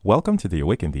Welcome to the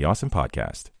Awaken the Awesome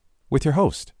podcast with your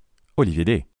host, Olivier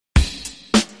Day.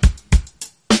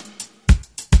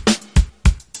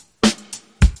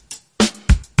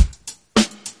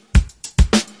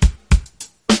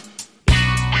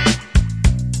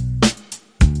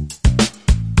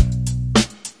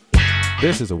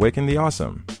 This is Awaken the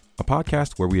Awesome, a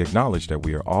podcast where we acknowledge that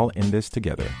we are all in this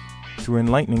together. Through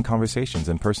enlightening conversations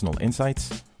and personal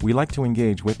insights, we like to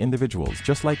engage with individuals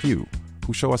just like you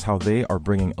who show us how they are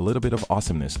bringing a little bit of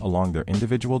awesomeness along their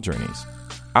individual journeys.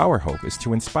 Our hope is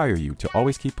to inspire you to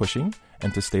always keep pushing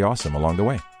and to stay awesome along the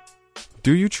way.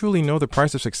 Do you truly know the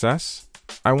price of success?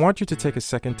 I want you to take a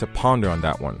second to ponder on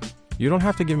that one. You don't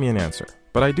have to give me an answer,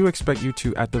 but I do expect you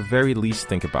to at the very least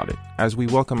think about it as we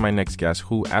welcome my next guest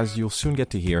who, as you'll soon get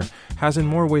to hear, has in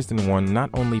more ways than one not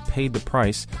only paid the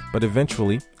price, but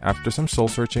eventually, after some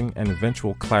soul-searching and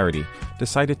eventual clarity,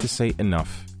 decided to say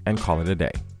enough and call it a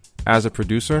day. As a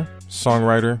producer,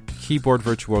 songwriter, keyboard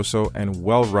virtuoso, and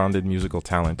well-rounded musical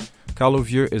talent, Carlo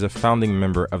Vieux is a founding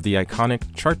member of the iconic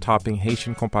chart-topping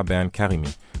Haitian compas band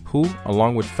Karimi, who,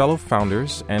 along with fellow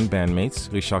founders and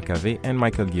bandmates Richard Cavé and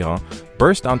Michael Guirand,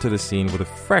 burst onto the scene with a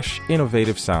fresh,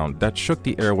 innovative sound that shook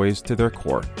the airwaves to their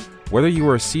core. Whether you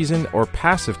were a seasoned or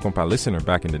passive compas listener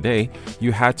back in the day,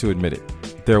 you had to admit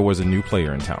it. There was a new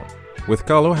player in town. With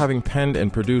Carlo having penned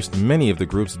and produced many of the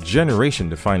group's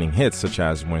generation-defining hits such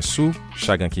as Moins Sous,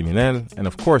 Chagrin Criminel, and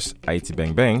of course, Haïti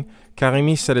Bang Bang,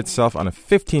 Karimi set itself on a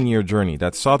 15-year journey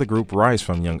that saw the group rise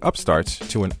from young upstarts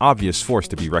to an obvious force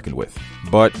to be reckoned with.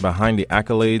 But behind the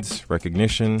accolades,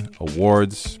 recognition,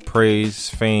 awards, praise,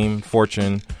 fame,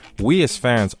 fortune, we as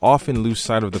fans often lose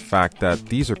sight of the fact that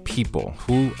these are people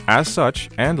who, as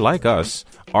such, and like us,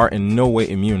 are in no way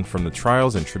immune from the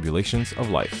trials and tribulations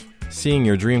of life. Seeing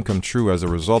your dream come true as a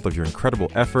result of your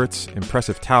incredible efforts,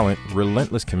 impressive talent,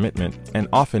 relentless commitment, and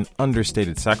often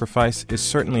understated sacrifice is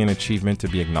certainly an achievement to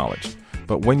be acknowledged.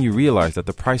 But when you realize that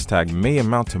the price tag may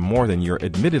amount to more than you're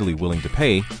admittedly willing to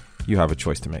pay, you have a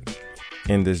choice to make.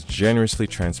 In this generously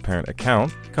transparent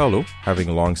account, Carlo,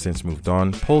 having long since moved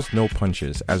on, pulls no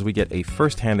punches as we get a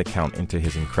first-hand account into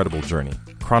his incredible journey,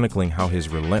 chronicling how his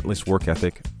relentless work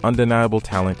ethic, undeniable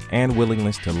talent, and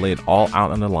willingness to lay it all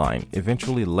out on the line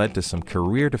eventually led to some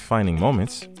career-defining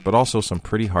moments, but also some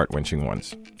pretty heart-wrenching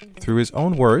ones. Through his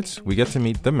own words, we get to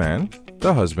meet the man,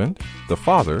 the husband, the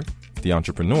father, the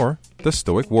entrepreneur, the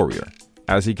stoic warrior,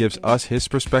 as he gives us his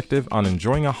perspective on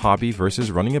enjoying a hobby versus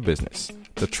running a business,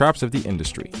 the traps of the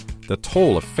industry, the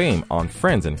toll of fame on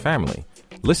friends and family,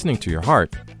 listening to your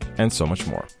heart, and so much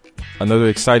more. Another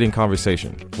exciting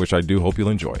conversation, which I do hope you'll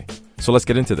enjoy. So let's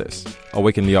get into this.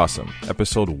 Awaken the Awesome,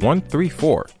 episode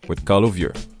 134 with Carlo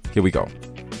Vieux. Here we go.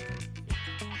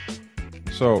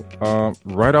 So,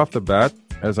 right off the bat,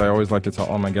 as I always like to tell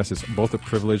all my guests, it's both a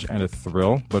privilege and a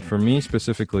thrill. But for me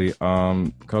specifically,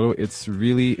 Carlo, it's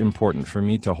really important for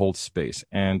me to hold space.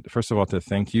 And first of all, to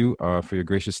thank you for your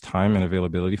gracious time and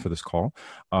availability for this call.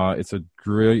 It's a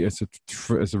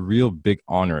real big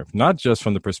honor, not just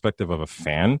from the perspective of a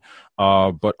fan,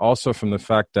 but also from the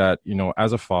fact that,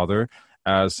 as a father,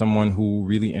 as someone who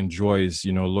really enjoys,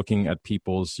 looking at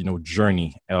people's,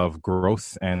 journey of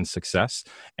growth and success.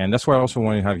 And that's why I also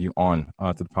want to have you on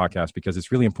to the podcast, because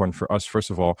it's really important for us, first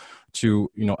of all,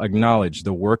 to, acknowledge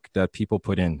the work that people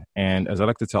put in. And as I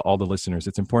like to tell all the listeners,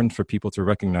 it's important for people to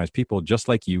recognize people just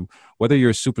like you, whether you're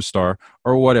a superstar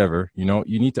or whatever, you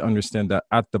need to understand that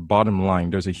at the bottom line,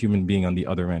 there's a human being on the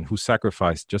other end who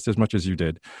sacrificed just as much as you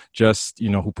did, just,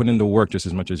 who put in the work just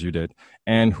as much as you did,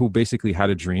 and who basically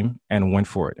had a dream and went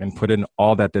for it and put in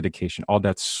all that dedication, all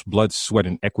that blood, sweat,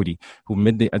 and equity, who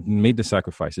made the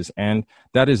sacrifices. And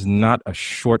that is not a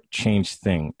short-changed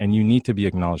thing. And you need to be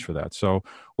acknowledged for that. So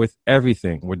with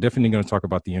everything, we're definitely going to talk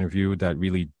about the interview that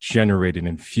really generated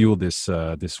and fueled this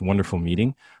wonderful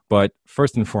meeting. But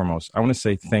first and foremost, I want to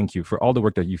say thank you for all the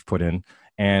work that you've put in.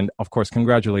 And of course,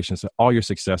 congratulations to all your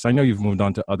success. I know you've moved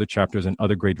on to other chapters and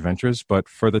other great ventures, but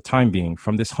for the time being,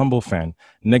 from this humble fan,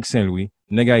 Neg Saint Louis,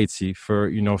 Neg Haïti, for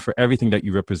everything that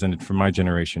you represented for my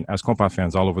generation as compas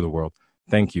fans all over the world.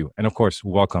 Thank you. And of course,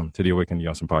 welcome to the Awaken the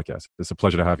Awesome podcast. It's a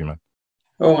pleasure to have you, man.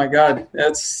 Oh my God,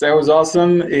 that was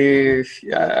awesome.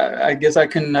 I guess I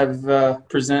couldn't have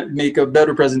make a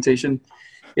better presentation.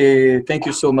 Thank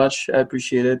you so much. I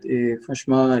appreciate it.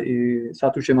 Franchement,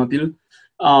 ça touche ma pile.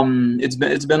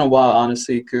 It's been a while,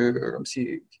 honestly, que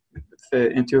si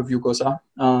fait interview comme ça.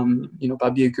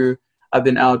 Pas bien que I've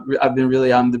been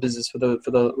really out in the business for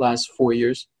the last 4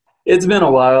 years. It's been a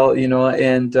while,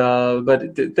 and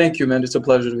but thank you, man. It's a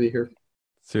pleasure to be here.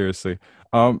 Seriously.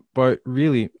 But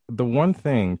really, the one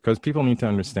thing, because people need to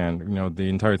understand, the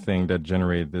entire thing that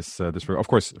generated this. Of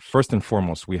course, first and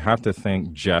foremost, we have to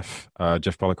thank Jeff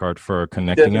Policard, for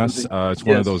connecting us. Definitely. It's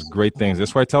one of those Yes. great things.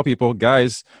 That's why I tell people,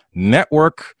 guys,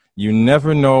 network. You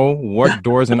never know what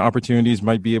doors and opportunities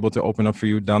might be able to open up for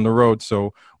you down the road.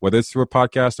 So whether it's through a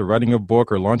podcast or writing a book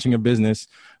or launching a business,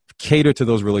 cater to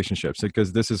those relationships,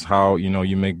 because this is how,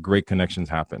 you make great connections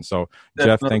happen. So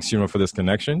Jeff, Definitely. thanks, for this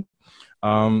connection.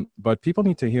 But people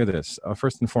need to hear this.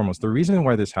 First and foremost, the reason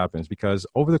why this happens, because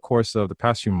over the course of the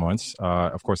past few months,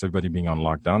 of course, everybody being on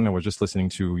lockdown, and we're just listening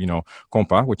to,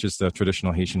 compa, which is the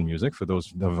traditional Haitian music for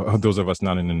those of us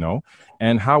not in the know.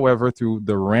 And however, through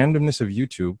the randomness of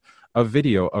YouTube, a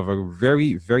video of a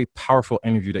very, very powerful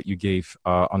interview that you gave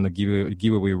on the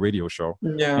Giveaway radio show.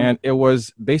 Yeah. And it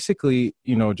was basically,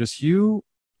 just you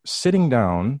sitting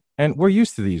down, and we're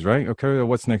used to these, right? Okay,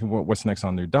 what's next? What's next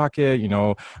on their docket?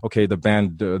 Okay, the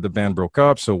band broke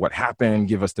up. So what happened?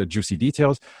 Give us the juicy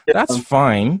details. That's Yeah.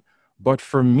 fine. But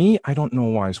for me, I don't know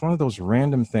why. It's one of those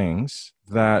random things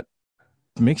that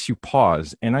makes you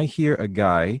pause. And I hear a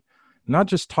guy not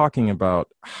just talking about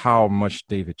how much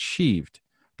they've achieved,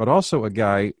 but also a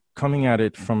guy coming at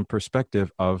it from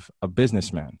perspective of a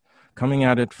businessman, coming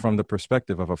at it from the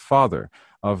perspective of a father,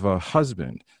 of a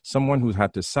husband, someone who's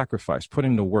had to sacrifice, put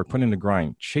in the work, put in the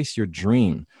grind, chase your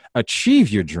dream, achieve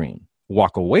your dream,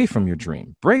 walk away from your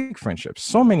dream, break friendships,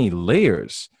 so many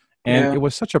layers. And Yeah. it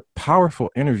was such a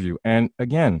powerful interview. And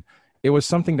again, it was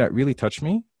something that really touched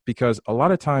me, because a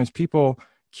lot of times people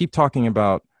keep talking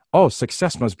about, oh,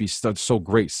 success must be so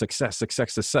great, success.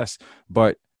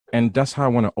 And that's how I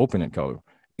want to open it, Kalu.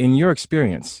 In your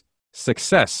experience,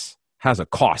 success has a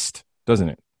cost, doesn't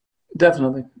it?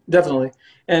 Definitely, definitely,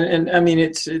 and I mean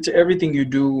it's everything you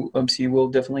do. See, will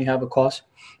definitely have a cost,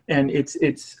 and it's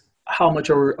how much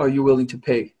are you willing to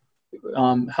pay,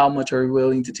 how much are you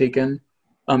willing to take in,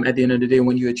 at the end of the day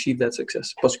when you achieve that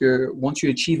success. Because once you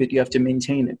achieve it, you have to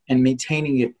maintain it, and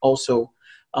maintaining it also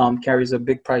carries a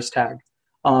big price tag.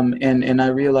 And I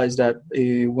realized that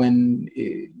when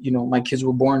my kids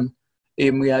were born,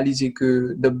 et me réalisé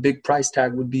que the big price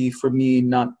tag would be for me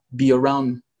not be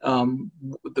around,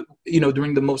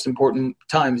 during the most important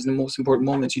times, the most important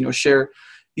moments, share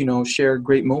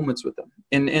great moments with them.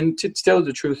 And to tell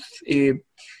the truth,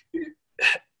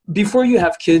 before you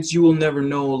have kids, you will never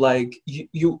know, like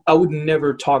I would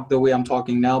never talk the way I'm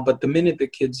talking now, but the minute the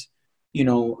kids,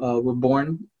 were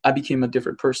born, I became a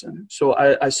different person. So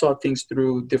I saw things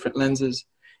through different lenses,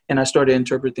 and I started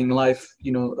interpreting life,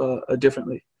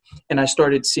 differently. And I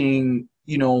started seeing,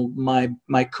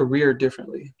 my career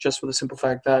differently, just for the simple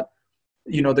fact that,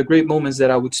 the great moments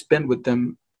that I would spend with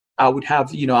them, I would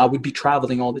have, I would be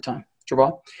traveling all the time.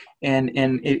 And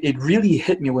it really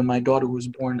hit me when my daughter was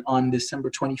born on December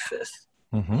 25th.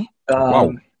 Mm-hmm.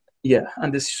 Wow. Yeah,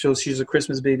 and so she's a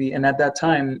Christmas baby. And at that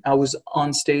time, I was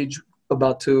on stage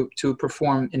about to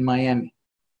perform in Miami.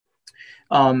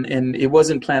 And it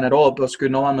wasn't planned at all, but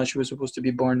normalement she was supposed to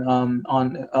be born on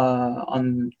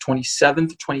 27th,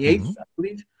 28th, Mm-hmm. I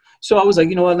believe. So I was like,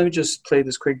 you know what, let me just play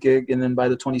this quick gig, and then by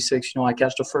the 26th, I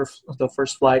catch the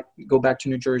first flight, go back to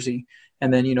New Jersey,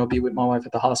 and then be with my wife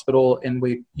at the hospital and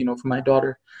wait, for my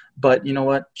daughter. But you know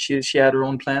what, she had her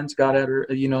own plans. God had her,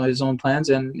 his own plans,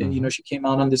 and Mm-hmm. she came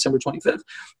out on December 25th,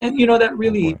 and that Oh boy.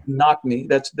 really knocked me.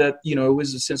 It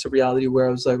was a sense of reality where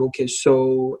I was like, okay,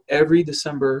 so every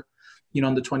December,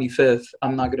 on the 25th,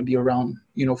 I'm not going to be around,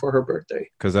 for her birthday.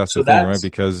 Because that's the So thing, right? that's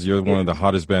Because you're one of the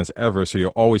hottest bands ever. So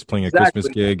you're always playing a Christmas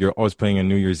exactly. gig. You're always playing a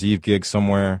New Year's Eve gig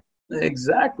somewhere.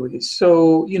 Exactly.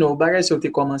 So, bagay sa yo te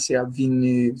komanse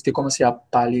a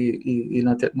pale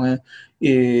nan tet mwen.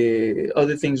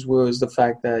 Other things was the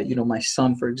fact that, my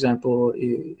son, for example,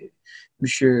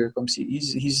 Monsieur, comme si,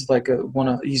 he's like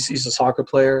he's a soccer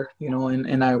player,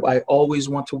 and I always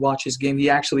want to watch his game. He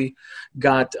actually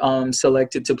got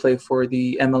selected to play for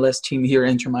the MLS team here,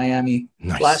 Inter Miami,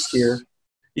 last Nice. year.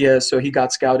 Yeah, so he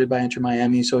got scouted by Inter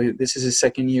Miami. So this is his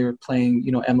second year playing,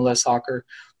 MLS soccer.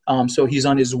 So he's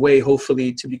on his way,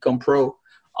 hopefully, to become pro.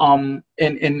 And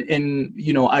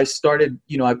I started,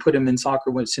 I put him in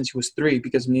soccer since he was 3,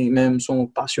 because me même son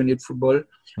passionné de football.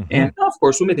 Mm-hmm. And of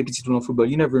course, we met petit in football.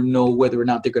 You never know whether or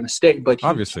not they're going to stay. But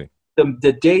Obviously.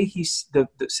 the day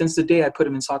since the day I put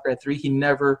him in soccer at 3,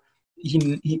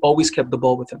 he always kept the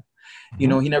ball with him.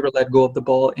 Mm-hmm. He never let go of the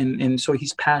ball, and so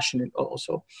he's passionate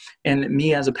also. And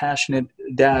me as a passionate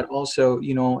dad also,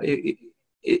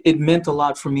 it meant a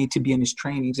lot for me to be in his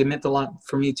trainings. It meant a lot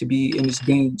for me to be in his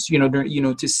games,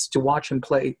 to watch him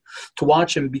play, to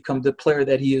watch him become the player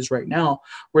that he is right now,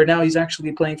 where now he's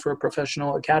actually playing for a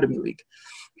professional academy league.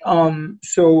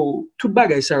 So, tout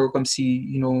bagay sa yo comme si,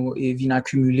 vin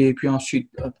accumulé, puis ensuite,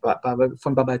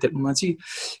 fon pa bay tet mou manti,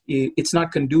 it's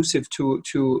not conducive to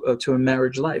a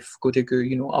marriage life. Kote ke,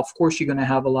 of course you're going to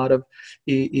have a lot of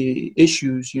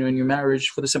issues, in your marriage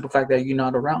for the simple fact that you're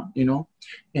not around,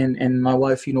 and my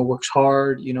wife, works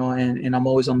hard, and I'm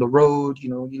always on the road,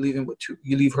 you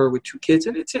leave her with two kids,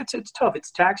 and it's tough.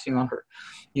 It's taxing on her.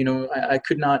 I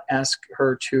could not ask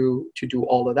her to do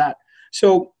all of that.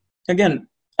 So again,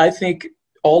 I think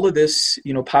all of this,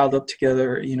 piled up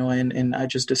together, and I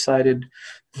just decided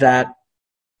that,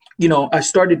 I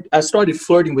started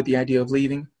flirting with the idea of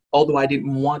leaving, although I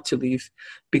didn't want to leave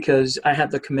because I had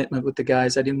the commitment with the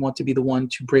guys. I didn't want to be the one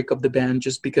to break up the band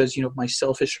just because, my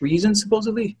selfish reasons,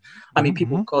 supposedly. I mean,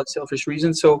 people call it selfish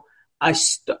reasons. So I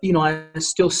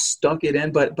still stuck it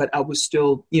in, but I was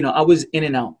still, I was in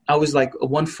and out. I was like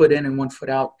 1 foot in and 1 foot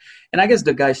out. And I guess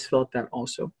the guys felt that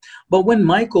also. But when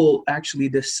Michael actually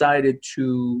decided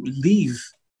to leave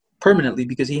permanently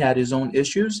because he had his own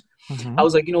issues, I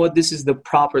was like, you know what, this is the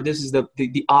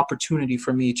opportunity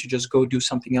for me to just go do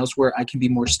something else where I can be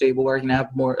more stable, where I can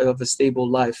have more of a stable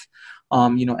life,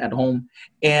 at home.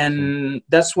 And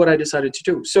that's what I decided to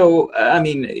do. So, I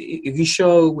mean,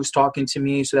 Risha was talking to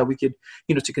me so that we could,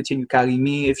 to continue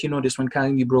Karimi. If you notice, when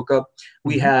Karimi broke up,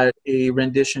 we had a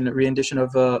rendition of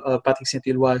Patrick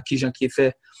Saint-Éloi, Qui Jean qui est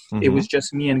fait. It was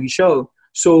just me and Risha.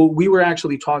 So we were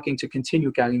actually talking to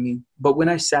continue Karimi. But when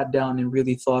I sat down and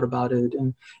really thought about it,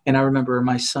 and I remember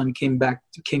my son came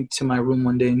to my room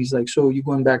one day and he's like, so you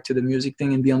going back to the music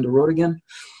thing and be on the road again?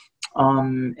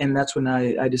 And that's when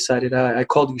I decided, I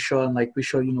called Risha and like,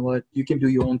 Risha, you know what, you can do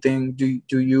your own thing.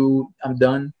 I'm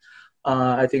done.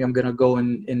 I think I'm going to go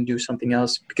and do something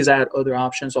else because I had other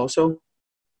options also.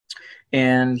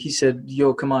 And he said,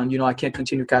 yo, come on, I can't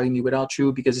continue Karimi without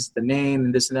you because it's the name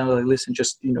and this and that. Like, listen,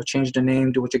 just, change the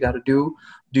name, do what you got to do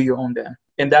your own band.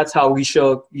 And that's how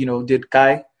Risha, did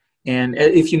Kai. And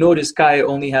if you notice, Kai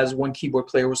only has one keyboard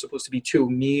player. We're supposed to be two,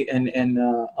 me and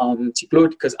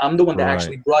T-Claude, because I'm the one that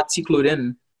actually brought T-Claude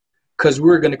in because we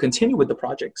were going to continue with the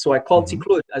project. So I called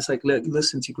T-Claude. I was like,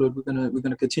 listen, T-Claude, we're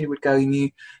gonna continue with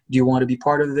Karimi. Do you want to be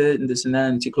part of it? And this and that.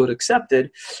 And T-Claude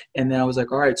accepted. And then I was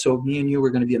like, all right, so me and you,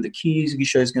 we're going to be on the keys.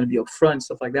 Risha is going to be up front,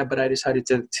 stuff like that. But I decided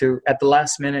to at the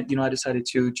last minute, I decided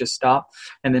to just stop.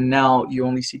 And then now you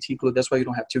only see T-Claude. That's why you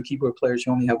don't have two keyboard players.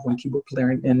 You only have one keyboard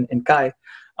player in Kai.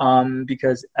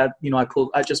 Because I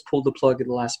just pulled the plug at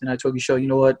the last minute. I told Risha, you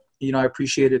know what, I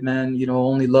appreciate it, man.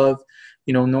 Only love.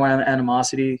 No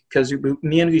animosity, because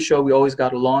me and Risha, we always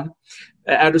got along.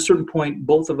 At a certain point,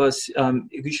 both of us,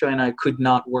 Risha and I, could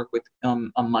not work with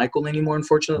Michael anymore,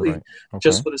 unfortunately,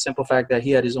 just for the simple fact that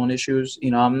he had his own issues.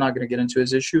 I'm not going to get into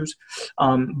his issues,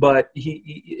 but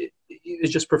he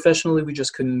it's just professionally, we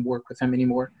just couldn't work with him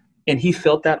anymore. And he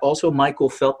felt that also. Michael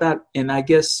felt that, and I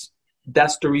guess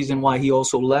that's the reason why he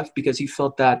also left, because he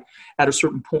felt that at a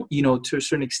certain point, to a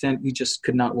certain extent, we just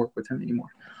could not work with him anymore.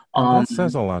 That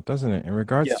says a lot, doesn't it? In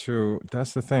regards to,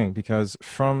 that's the thing, because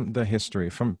from the history,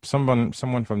 from someone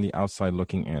from the outside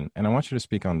looking in, and I want you to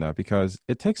speak on that because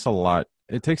it takes a lot.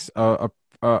 It takes a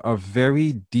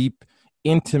very deep,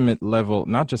 intimate level,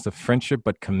 not just of friendship,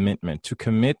 but commitment, to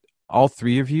commit all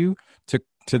three of you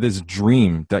to this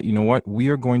dream that, we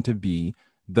are going to be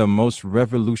the most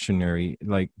revolutionary,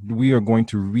 like we are going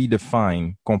to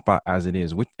redefine compa as it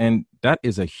is. And that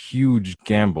is a huge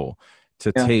gamble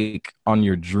to take on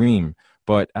your dream.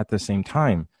 But at the same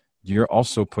time, you're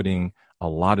also putting a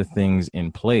lot of things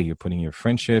in play. You're putting your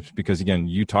friendships, because again,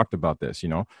 you talked about this,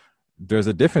 there's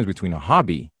a difference between a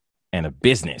hobby and a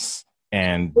business.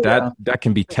 And that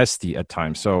can be testy at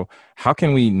times. So how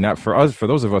can we not, for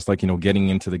those of us, like, getting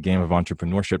into the game of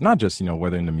entrepreneurship, not just,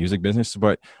 whether in the music business,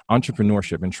 but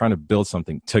entrepreneurship and trying to build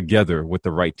something together with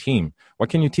the right team. What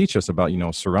can you teach us about,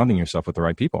 surrounding yourself with the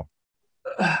right people?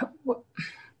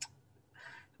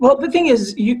 Well, the thing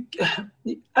is,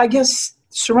 I guess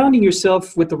surrounding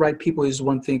yourself with the right people is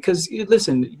one thing. Because,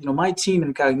 listen, my team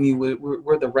and Karimi,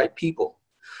 we're the right people.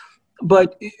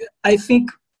 But I think,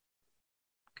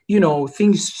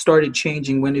 things started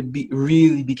changing when it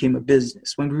really became a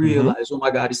business. When we realized, oh, my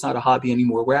God, it's not a hobby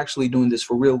anymore. We're actually doing this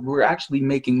for real. We're actually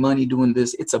making money doing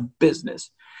this. It's a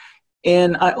business.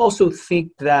 And I also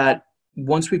think that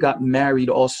once we got married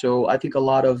also, I think a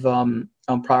lot of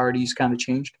priorities kind of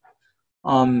changed.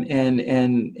 And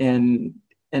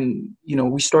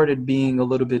we started being a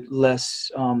little bit less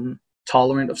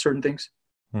tolerant of certain things.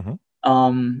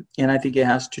 And I think it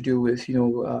has to do with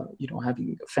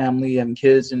having a family and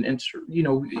kids, and it's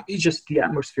just the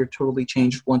atmosphere totally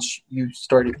changed once you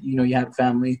started. You had a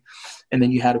family, and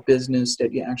then you had a business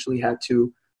that you actually had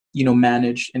to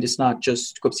manage, and it's not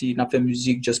just comme si n'a fait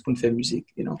musique just pour faire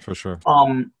musique, For sure.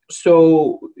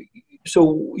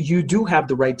 So you do have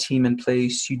the right team in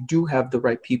place, you do have the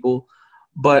right people,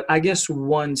 but I guess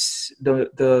once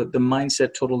the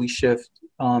mindset totally shift,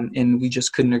 and we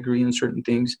just couldn't agree on certain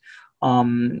things,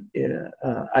 and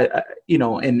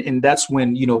that's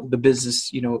when the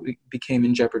business became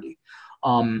in jeopardy,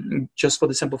 just for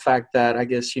the simple fact that I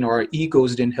guess our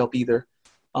egos didn't help either.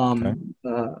 Okay.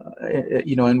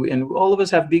 And all of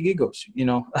us have big egos,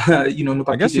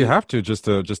 I guess you have to just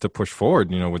to push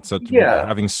forward, with such yeah,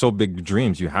 having so big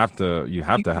dreams. You have to you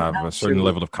have a have certain to.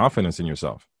 level of confidence in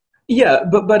yourself. Yeah,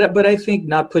 but I think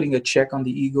not putting a check on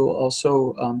the ego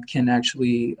also can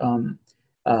actually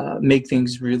make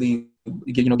things really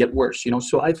get worse.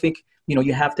 So I think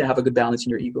you have to have a good balance in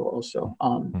your ego also,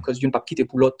 Mm. because you pas quitter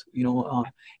pour l'autre,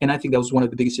 and I think that was one of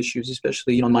the biggest issues,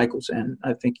 especially on Michael's end.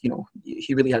 I think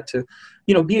he really had to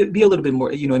be a little bit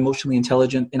more emotionally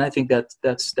intelligent, and I think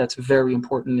that's very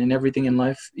important in everything in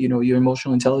life. Your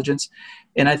emotional intelligence,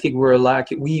 and I think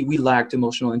we lacked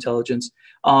emotional intelligence.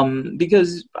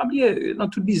 Because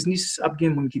not tout business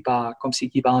comme si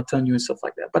qui parle and stuff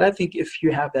like that. But I think if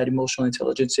you have that emotional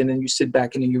intelligence and then you sit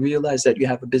back and then you realize that you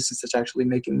have a business that's actually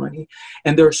making money,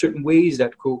 and there are certain ways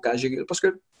that parce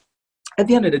que at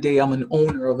the end of the day, I'm an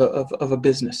owner of a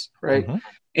business, right? Mhm.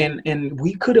 And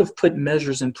we could have put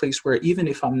measures in place where even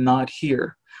if I'm not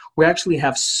here, we actually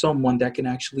have someone that can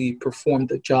actually perform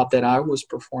the job that I was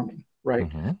performing, right?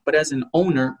 Mhm. But as an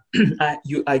owner,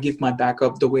 I give my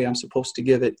backup the way I'm supposed to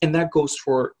give it, and that goes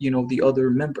for the other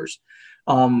members,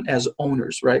 as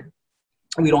owners, right?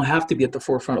 We don't have to be at the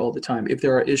forefront all the time. If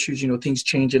there are issues, things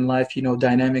change in life,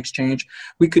 dynamics change.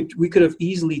 We could have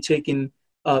easily taken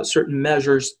certain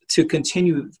measures to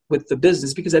continue with the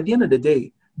business, because at the end of the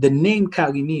day, the name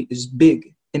Karimi is big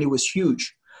and it was huge.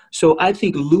 So I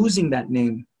think losing that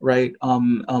name, right,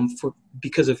 for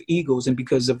because of egos and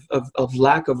because of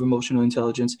lack of emotional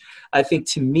intelligence, I think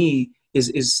to me it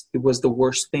was the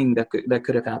worst thing that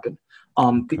could have happened,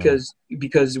 Okay.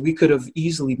 because we could have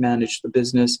easily managed the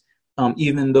business,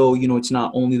 even though it's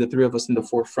not only the three of us in the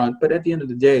forefront. But at the end of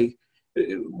the day,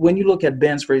 when you look at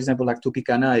bands, for example, like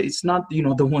Topicana, it's not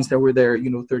the ones that were there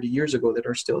 30 years ago that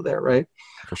are still there, right?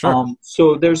 For sure.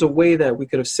 So there's a way that we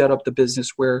could have set up the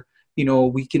business where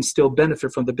we can still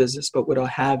benefit from the business, but without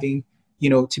having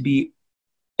to be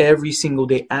every single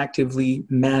day actively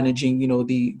managing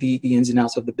the ins and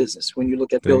outs of the business. When you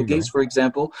look at There Bill you Gates, go. for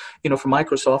example, for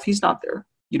Microsoft, he's not there.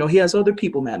 He has other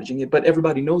people managing it, but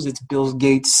everybody knows it's Bill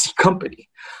Gates' company,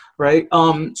 right?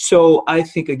 So I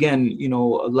think again, a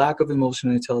lack of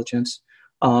emotional intelligence,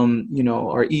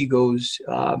 our egos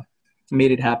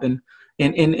made it happen.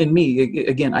 And me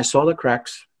again, I saw the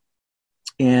cracks,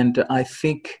 and I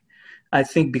think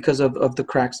because of the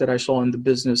cracks that I saw in the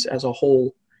business as a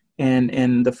whole,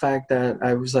 and the fact that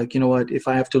I was like, what, if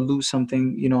I have to lose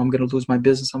something, I'm going to lose my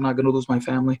business. I'm not going to lose my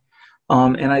family.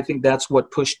 And I think that's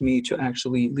what pushed me to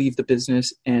actually leave the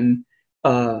business and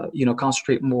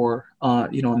concentrate more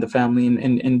on the family,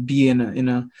 and be in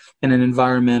an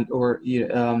environment or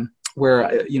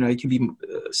where it can be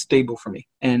stable for me,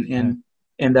 and Yeah. and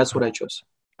and that's what I chose.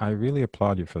 I really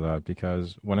applaud you for that,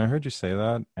 because when I heard you say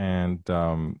that, and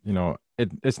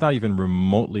it's not even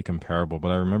remotely comparable, but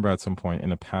I remember at some point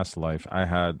in a past life, I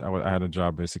had a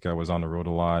job. Basically, I was on the road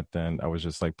a lot, and I was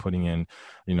just like putting in,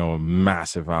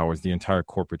 massive hours, the entire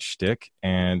corporate shtick,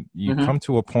 and you Hmm. come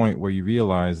to a point where you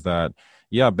realize that,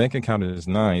 yeah, bank account is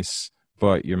nice,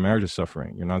 but your marriage is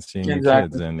suffering. You're not seeing your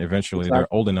kids, Exactly. and eventually they're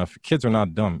Exactly. old enough. Kids are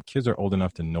not dumb. Kids are old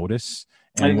enough to notice,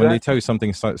 and when they tell Exactly.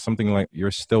 you something like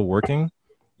you're still working,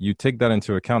 you take that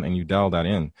into account and you dial that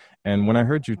in. And when I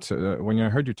heard when I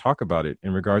heard you talk about it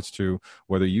in regards to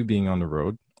whether you being on the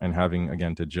road and having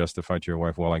again to justify to your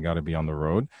wife, well, I got to be on the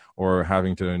road, or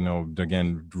having to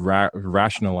again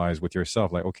rationalize with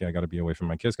yourself, like, okay, I got to be away from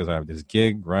my kids because I have this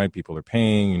gig, right? People are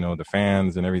paying, the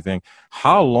fans and everything.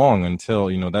 How long until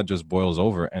that just boils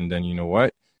over, and then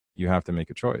what, you have to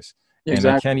make a choice. And I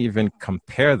Exactly. can't even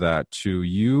compare that to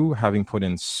you having put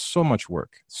in so much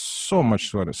work, so much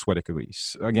sweat equity.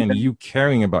 Again, Yeah. you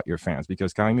caring about your fans,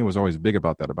 because Kaimi was always big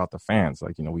about that, about the fans.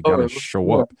 Like, we got to Oh, show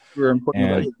yeah. up. We were important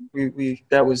about And it. We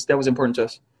that was important to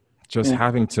us. just Yeah.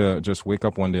 having to just wake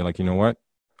up one day, like, you know what?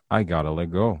 I got to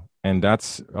let go. And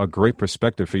that's a great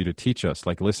perspective for you to teach us.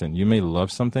 Like, listen, you may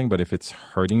love something, but if it's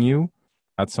hurting you,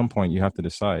 at some point you have to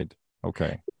decide,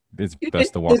 okay, it's It, best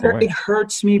it, to walk it, away. it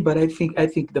hurts me, but I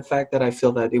think the fact that I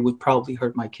feel that it would probably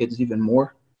hurt my kids even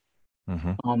more.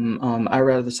 Hmm. I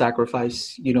rather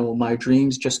sacrifice, my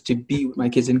dreams just to be with my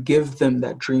kids and give them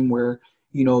that dream where,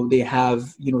 they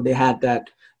had that,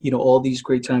 all these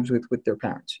great times with their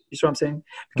parents. You see what I'm saying?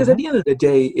 Because Mm-hmm. at the end of the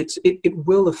day, it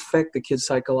will affect the kids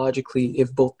psychologically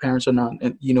if both parents are not,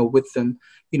 with them,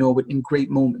 in great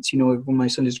moments. When my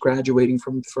son is graduating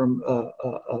from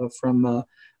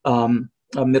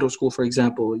middle school, for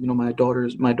example, my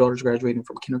daughter's graduating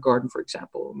from kindergarten, for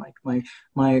example.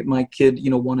 My kid,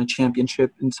 won a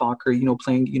championship in soccer,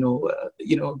 playing,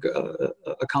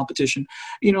 a competition.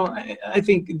 I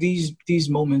think these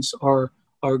moments are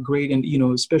great, and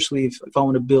especially if I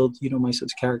want to build, my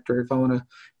son's character, if I want to,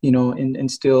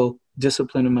 instill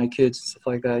discipline in my kids and stuff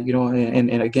like that,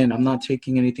 and again, I'm not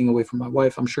taking anything away from my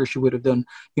wife. I'm sure she would have done,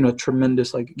 a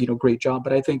tremendous, great job.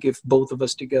 But I think if both of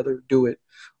us together do it,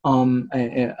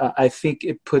 I think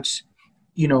it puts,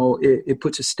 it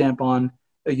puts a stamp on,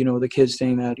 the kids,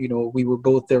 saying that, we were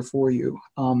both there for you,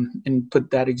 and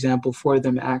put that example for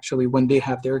them actually when they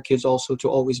have their kids also, to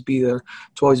always be there,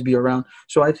 to always be around.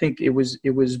 So I think it was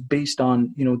based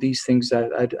on, these things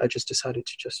that I just decided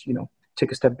to just,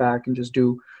 take a step back and just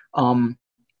do,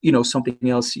 something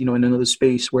else, in another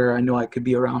space where I know I could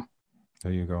be around.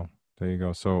 There you go. There you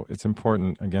go. So it's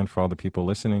important, again, for all the people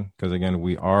listening, because, again,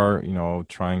 we are,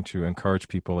 trying to encourage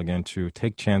people, again, to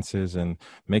take chances and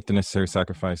make the necessary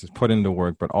sacrifices, put in the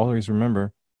work, but always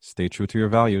remember, stay true to your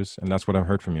values. And that's what I've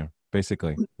heard from you.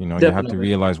 Basically, you have to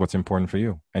realize what's important for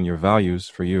you, and your values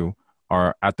for you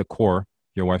are at the core,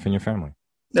 your wife and your family.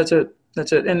 That's it.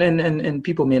 And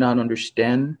people may not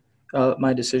understand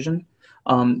my decision.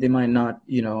 They might not,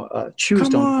 choose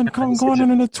to. Come on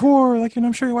a tour.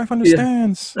 I'm sure your wife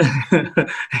understands. Yeah.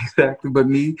 Exactly. But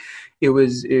me,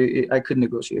 I couldn't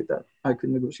negotiate that.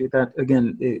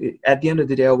 Again, at the end of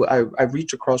the day, I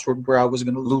reached a crossroad where I was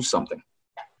going to lose something,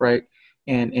 right?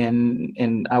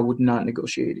 And I would not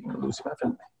negotiate losing my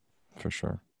family. For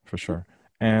sure.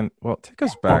 And well, take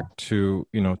us back to,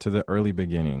 to the early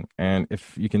beginning. And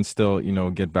if you can still,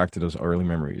 get back to those early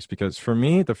memories, because for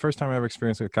me, the first time I ever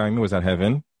experienced Kaimi was at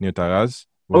Heaven near Taraz.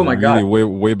 Oh my God.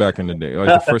 Way back in the day.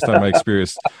 The first time I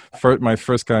experienced my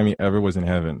first Kaimi ever was in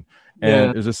Heaven.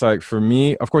 And it's just for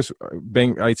me, of course,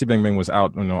 IT Bang Bang was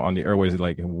out, on the airways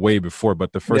way before,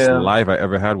 but the first live I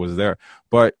ever had was there.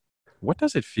 But what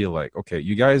does it feel like? Okay,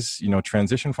 you guys,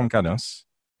 transition from Cadence,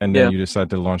 and then you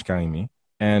decide to launch Kaimi.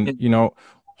 And,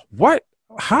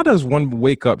 how does one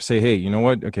wake up, say, hey, you know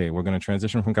what? Okay, we're going to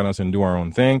transition from Cadence and do our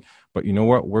own thing. But you know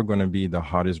what? We're going to be the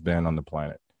hottest band on the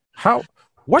planet.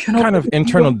 What kind of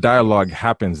internal dialogue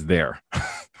happens there?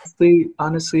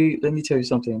 Honestly, let me tell you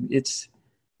something.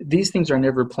 These things are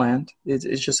never planned.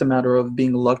 It's just a matter of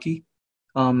being lucky,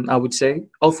 I would say.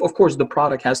 Of course, the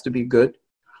product has to be good.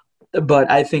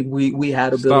 But I think we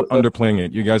had a bit of... Stop underplaying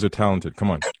it. You guys are talented. Come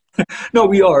on. No,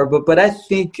 we are, but I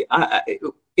think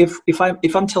if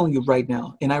I'm telling you right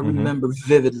now, and I remember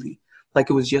vividly, like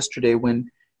it was yesterday,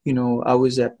 when I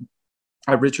was at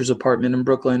Richard's apartment in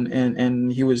Brooklyn,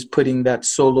 and he was putting that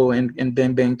solo in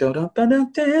Bang Bang.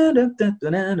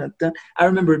 I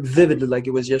remember it vividly, like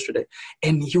it was yesterday,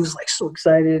 and he was so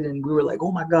excited, and we were like,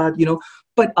 oh my God,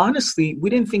 But honestly, we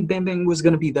didn't think Bang Bang was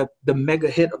gonna be the mega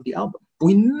hit of the album.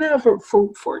 We never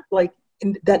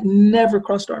and that never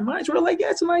crossed our minds. We were like, yeah,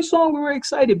 it's a nice song. We were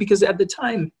excited because at the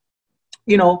time,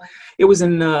 it was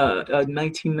in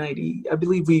 1990. I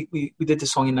believe we did the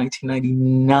song in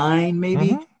 1999,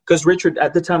 maybe. Because Richard,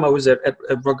 at the time I was at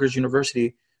Rutgers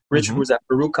University, Richard was at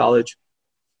Baruch College.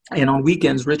 And on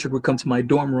weekends, Richard would come to my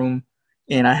dorm room,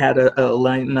 and I had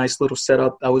a nice little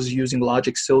setup. I was using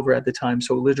Logic Silver at the time.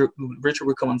 So Richard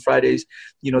would come on Fridays,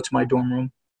 to my dorm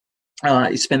room.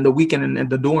 Spend the weekend in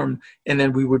the dorm, and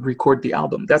then we would record the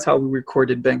album. That's how we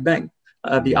recorded Bang Bang,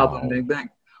 the album Bang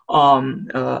Bang.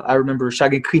 I remember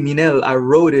Chagrin Criminel. I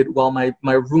wrote it while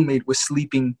my roommate was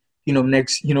sleeping,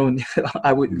 next,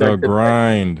 I would... The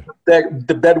grind.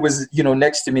 The bed was,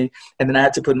 next to me, and then I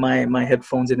had to put my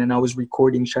headphones in, and I was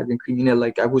recording Chagrin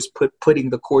Criminel. I was putting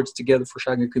the chords together for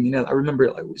Chagrin Criminel. I remember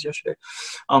it like it was yesterday.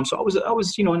 So I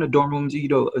was, in a dorm room,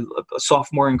 a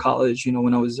sophomore in college,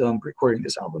 when I was recording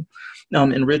this album.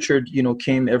 And Richard,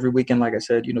 came every weekend, like I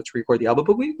said, to record the album.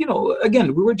 But we,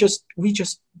 again, we were just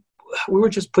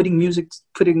putting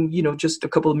just a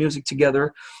couple of music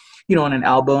together, on an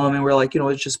album, and we're like,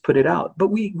 let's just put it out. But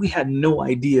we had no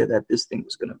idea that this thing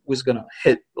was gonna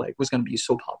hit, was gonna be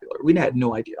so popular. We had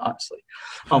no idea, honestly.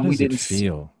 How does it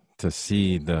feel to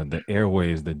see the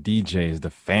airways, the DJs, the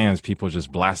fans, people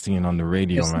just blasting it on the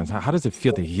radio, man? How does it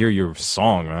feel to hear your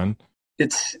song, man?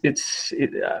 It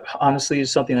honestly is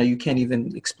something that you can't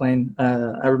even explain.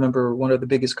 I remember one of the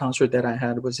biggest concerts that I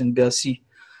had was in Bercy.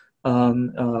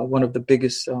 One of the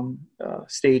biggest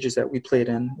stages that we played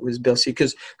in was Bercy,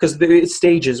 because it's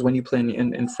stages when you play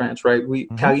in France, right?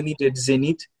 Kaimi did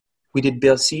Zénith, we did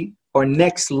Bercy. Our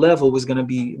next level was going to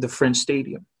be the French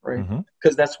Stadium, right?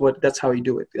 Because that's how you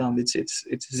do it.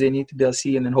 It's Zénith,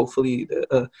 Bercy, and then hopefully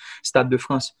the Stade de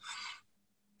France.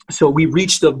 So we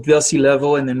reached the Bercy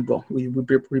level, and then we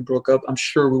broke up. I'm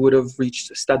sure we would have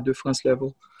reached Stade de France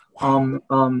level.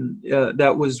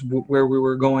 That was where we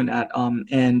were going at,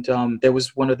 and that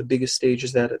was one of the biggest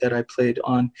stages that I played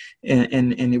on,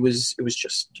 and it was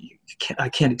just I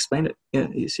can't explain it.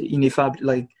 It's ineffable,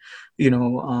 like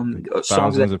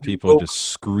thousands of people just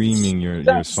screaming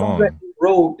your song. That you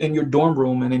wrote in your dorm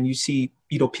room, and then you see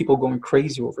people going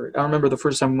crazy over it. I remember the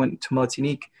first time we went to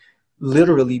Martinique.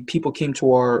 Literally, people came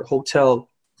to our hotel,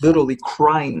 literally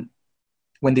crying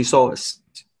when they saw us,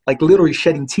 like literally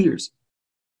shedding tears.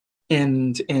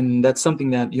 And that's something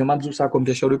that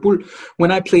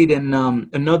when I played in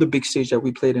another big stage that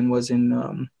we played in was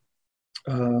in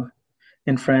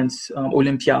France,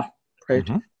 Olympia, right?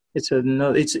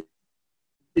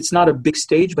 It's not a big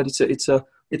stage, but it's a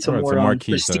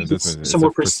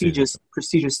more prestigious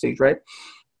stage, right?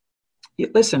 Yeah,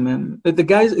 listen, man,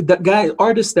 the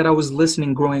artists that I was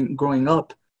listening growing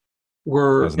up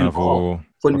were Aznavour,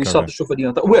 when we saw the show for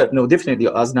the well, no, definitely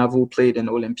Aznavour played in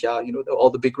Olympia, all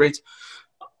the big greats,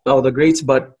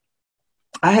 but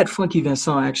I had Frankie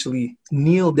Vincent actually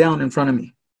kneel down in front of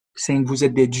me saying "Vous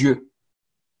êtes des dieux."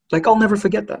 Like, I'll never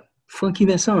forget that. Frankie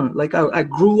Vincent, like I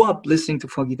grew up listening to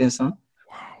Frankie Vincent,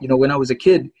 when I was a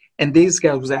kid, and this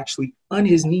guy was actually on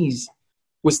his knees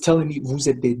was telling me "Vous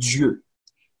êtes des dieux."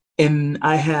 And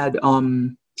I had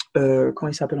comment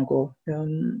il s'appelle encore?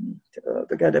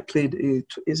 The guy that played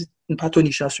is it pas Tony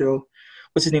Chasseur?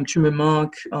 What's his name? Tu me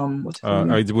manques. What's his name?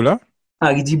 Haridi Boula?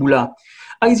 Haridi Boula.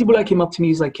 Haridi Boula came up to me.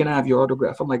 He's like, "Can I have your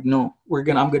autograph?" I'm like, "No, we're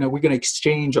gonna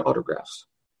exchange autographs."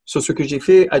 So ce que j'ai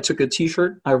fait, I took a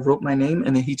T-shirt, I wrote my name,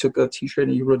 and then he took a T-shirt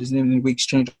and he wrote his name, and we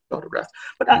exchanged autographs.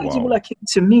 But Haridi Boula came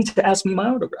to me to ask me my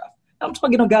autograph. I'm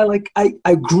talking a guy like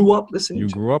I grew up listening. You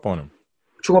grew up on him.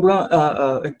 Tu comprends?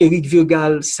 Eric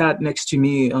Virgal sat next to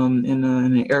me in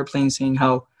an airplane saying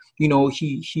how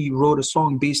he wrote a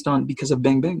song because of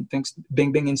Bang Bang.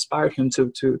 Bang Bang inspired him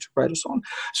to write a song.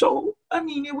 So I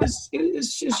mean,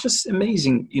 it's just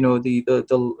amazing,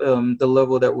 the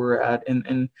level that we're at,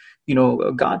 and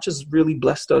God just really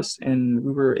blessed us, and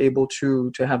we were able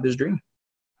to have this dream.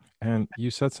 And you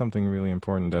said something really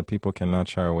important that people cannot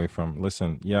shy away from.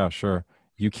 Listen, yeah, sure,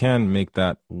 you can make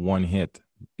that one hit.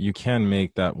 You can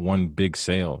make that one big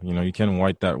sale. You can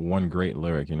write that one great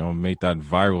lyric, make that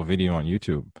viral video on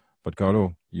YouTube. But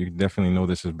Caro, you definitely know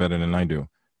this is better than I do.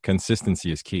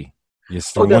 Consistency is key.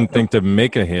 It's the one thing to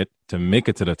make a hit, to make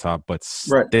it to the top, but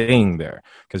staying there.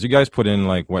 Because you guys put in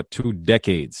 2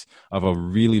 decades of a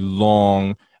really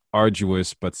long,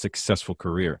 arduous, but successful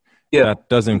career. Yeah. That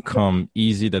doesn't come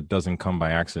easy. That doesn't come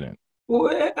by accident.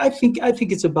 Well, I think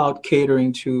it's about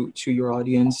catering to your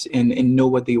audience and know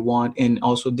what they want, and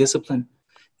also discipline,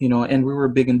 and we were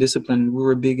big in discipline. We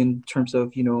were big in terms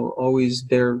of, always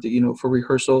there, for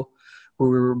rehearsal. We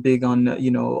were big on,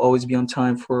 always be on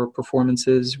time for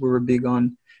performances. We were big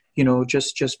on,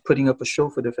 just putting up a show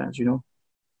for the fans,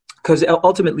 because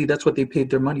ultimately that's what they paid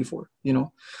their money for,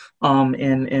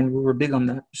 and we were big on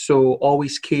that. So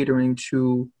always catering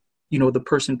to, the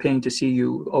person paying to see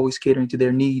you, always catering to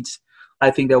their needs. I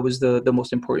think that was the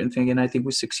most important thing, and I think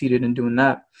we succeeded in doing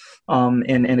that.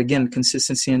 And again,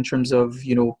 consistency in terms of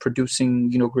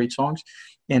producing great songs,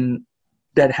 and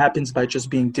that happens by just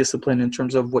being disciplined in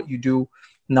terms of what you do,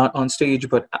 not on stage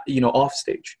but off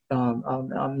stage.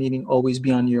 Meaning always be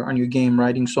on your game,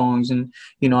 writing songs, and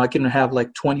I can have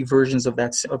 20 versions of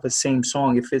the same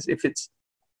song.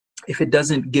 If it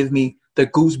doesn't give me the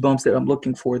goosebumps that I'm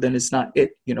looking for, then it's not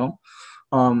it.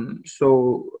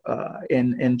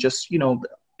 And just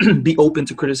be open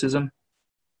to criticism,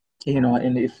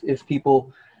 and if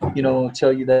people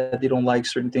tell you that they don't like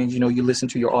certain things, you listen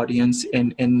to your audience,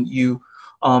 and you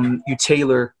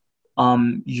tailor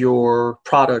your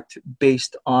product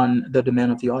based on the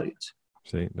demand of the audience.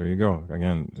 See, there you go.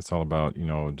 Again, it's all about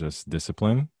just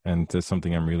discipline, and it's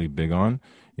something I'm really big on.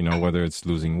 Whether it's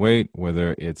losing weight,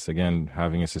 whether it's, again,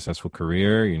 having a successful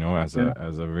career, as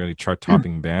a really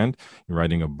chart-topping band,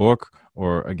 writing a book,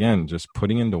 or, again, just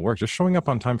putting in the work, just showing up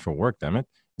on time for work, damn it.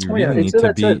 You really need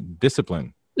to be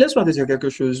disciplined. Laisse-moi te dire quelque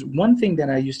chose. One thing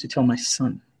that I used to tell my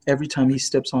son every time he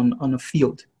steps on a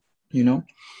field,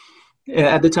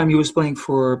 at the time he was playing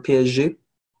for PSG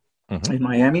in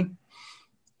Miami,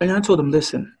 and I told him,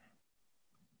 listen,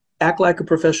 act like a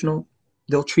professional.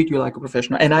 They'll treat you like a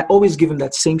professional. And I always give him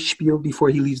that same spiel before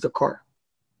he leaves the car.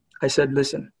 I said,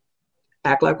 listen,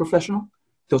 act like a professional.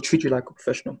 They'll treat you like a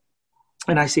professional.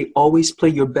 And I say, always play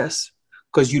your best,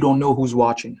 because you don't know who's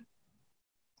watching.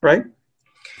 right?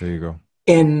 There you go.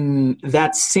 In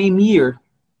that same year,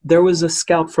 there was a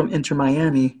scout from Inter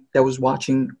Miami that was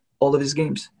watching all of his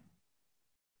games.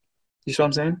 You see what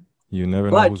I'm saying? You never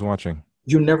know But who's watching.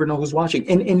 you never know who's watching.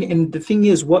 And the thing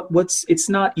is, what's it's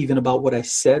not even about what I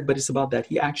said, but it's about that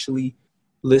he actually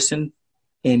listened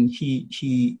and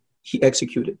he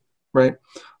executed, right?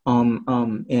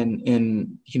 And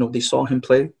they saw him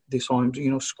play. They saw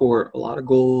him, score a lot of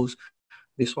goals.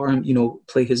 They saw him,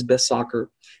 play his best soccer.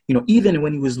 Even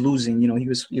when he was losing,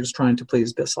 he was trying to play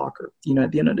his best soccer.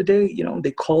 At the end of the day,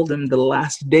 they called him the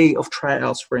last day of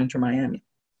tryouts for Inter Miami,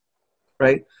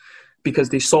 right? Because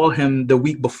they saw him the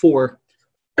week before.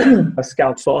 A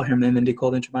scout saw him, and then they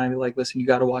called Inter Miami, like, listen, you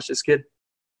got to watch this kid.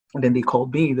 And then they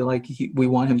called me. They're like, we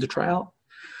want him to try out.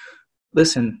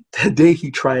 Listen, the day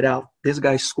he tried out, this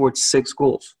guy scored 6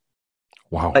 goals.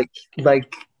 Wow.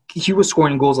 Like he was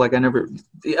scoring goals like I never.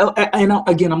 And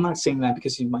again, I'm not saying that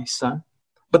because he's my son,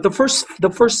 but the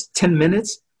first 10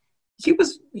 minutes, he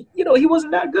was, he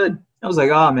wasn't that good. I was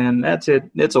like, oh man, that's it,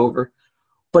 it's over.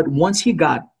 But once he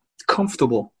got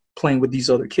comfortable playing with these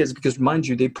other kids, because mind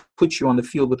you, they put you on the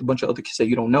field with a bunch of other kids that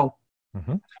you don't know.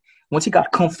 Mm-hmm. Once he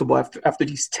got comfortable after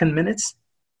these 10 minutes,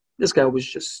 this guy was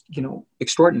just,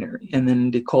 extraordinary. And then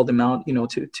they called him out,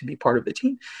 to be part of the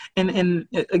team. And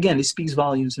again, it speaks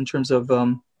volumes in terms of,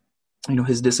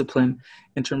 his discipline,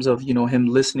 in terms of, him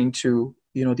listening to,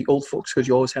 the old folks, because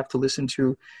you always have to listen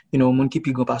to,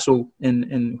 Munkipi Paso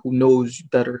and who knows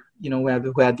better, who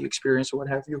had the experience or what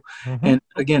have you. Mm-hmm. And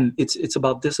again, it's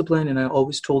about discipline. And I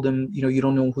always told him, you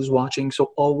don't know who's watching,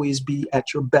 so always be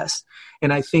at your best.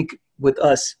 And I think with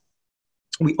us,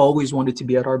 we always wanted to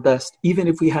be at our best, even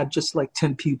if we had just like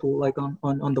 10 people like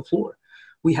on the floor.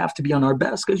 We have to be on our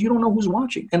best because you don't know who's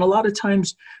watching. And a lot of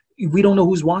times we don't know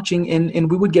who's watching,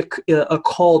 and we would get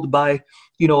called by,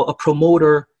 a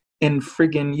promoter in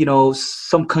friggin',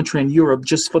 some country in Europe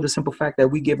just for the simple fact that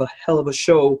we give a hell of a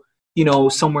show,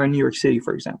 somewhere in New York City,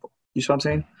 for example. You see what I'm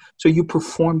saying? So you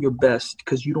perform your best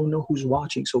because you don't know who's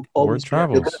watching. So always be at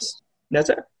your best. That's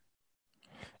it.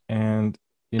 And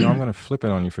I'm going to flip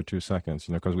it on you for 2 seconds,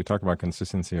 because we talk about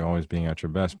consistency always being at your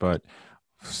best, but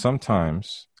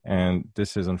sometimes, and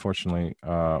this is unfortunately,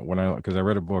 because I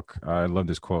read a book, I love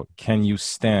this quote, can you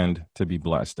stand to be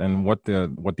blessed? And what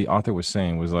the author was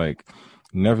saying was like,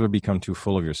 never become too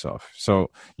full of yourself.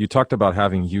 So you talked about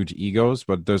having huge egos,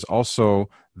 but there's also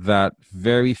that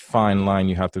very fine line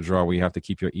you have to draw where you have to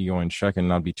keep your ego in check and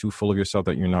not be too full of yourself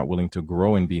that you're not willing to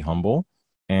grow and be humble.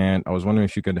 And I was wondering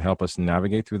if you could help us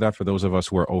navigate through that for those of us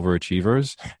who are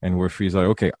overachievers and where he's like,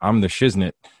 okay, I'm the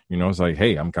shiznit, it's like,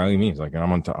 hey, I'm Kylie Me. It's like,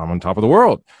 I'm on top of the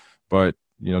world. But,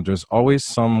 there's always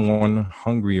someone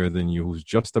hungrier than you who's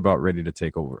just about ready to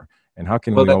take over. And how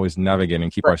can we always navigate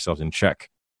and keep ourselves in check?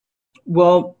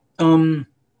 Well, and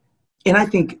I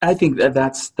think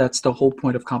that's the whole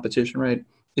point of competition, right?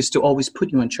 Is to always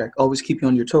put you in check, always keep you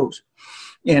on your toes.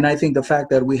 And I think the fact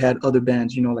that we had other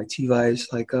bands, like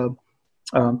T-Vice, like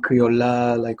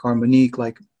Criolla, like Harmonique,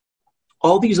 like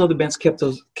all these other bands kept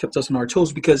us on our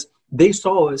toes because they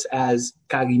saw us as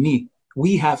Kagini.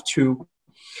 We have to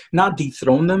not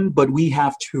dethrone them, but we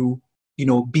have to,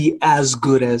 be as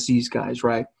good as these guys,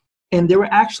 right? And they were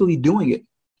actually doing it,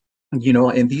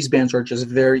 and these bands are just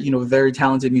very, very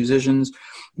talented musicians,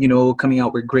 coming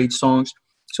out with great songs.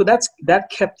 So that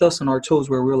kept us on our toes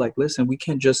where we were like, listen, we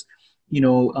can't just,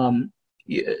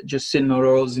 just sit in our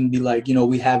rows and be like,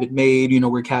 we have it made,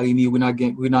 we're Kagini,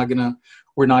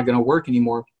 we're not gonna work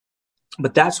anymore.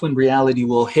 But that's when reality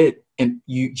will hit, and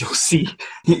you'll see,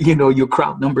 your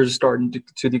crowd numbers starting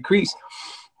to decrease.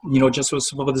 Just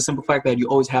for the simple fact that you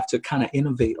always have to kind of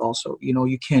innovate. Also,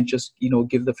 you can't just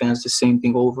give the fans the same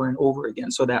thing over and over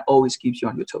again. So that always keeps you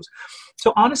on your toes.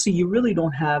 So honestly, you really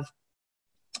don't have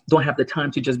the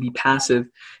time to just be passive.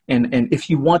 And if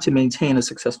you want to maintain a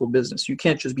successful business, you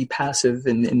can't just be passive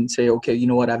and say, okay, you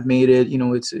know what, I've made it.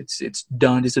 It's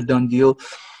done. It's a done deal.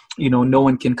 No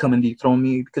one can come and dethrone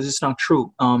me, because it's not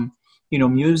true.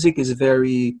 Music is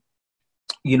very,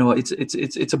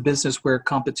 it's a business where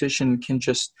competition can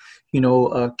just,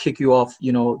 kick you off,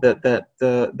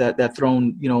 that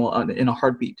throne, in a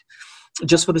heartbeat,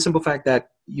 just for the simple fact that,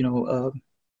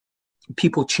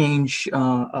 people change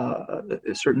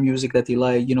certain music that they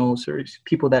like, certain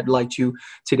people that liked you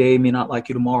today may not like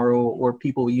you tomorrow, or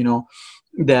people,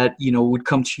 that, would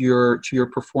come to your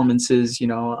performances,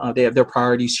 they have their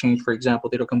priorities change. For example,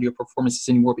 they don't come to your performances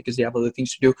anymore because they have other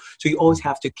things to do. So you always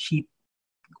have to keep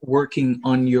working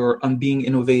on being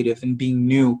innovative and being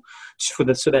new so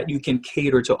that you can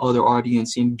cater to other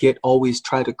audience and always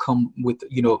try to come with,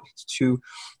 to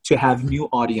have new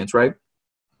audience, right?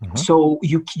 So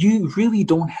you really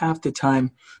don't have the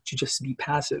time to just be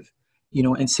passive,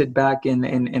 and sit back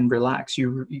and relax.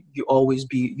 You always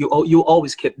you'll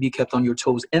always be kept on your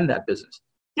toes in that business.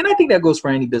 And I think that goes for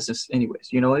any business anyways.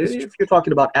 If you're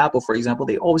talking about Apple, for example,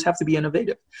 they always have to be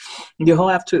innovative. You'll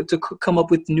have to come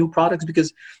up with new products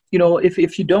because,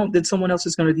 if you don't, then someone else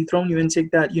is going to dethrone you and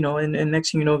take that, and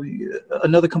next thing you know,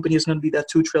 another company is going to be that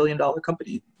 $2 trillion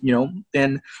company,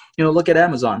 and, look at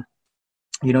Amazon.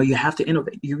 You have to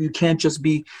innovate. You can't just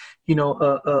be,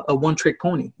 a one-trick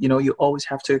pony. You always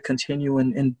have to continue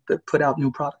and put out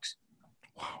new products.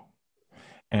 Wow.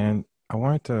 And I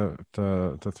wanted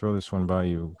to throw this one by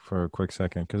you for a quick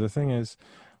second, because the thing is,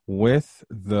 with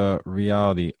the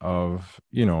reality of,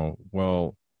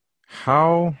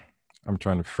 how I'm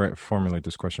trying to formulate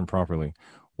this question properly.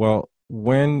 Well,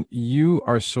 when you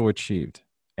are so achieved,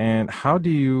 and how do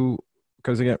you,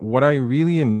 because again, what I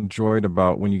really enjoyed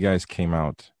about when you guys came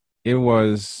out, it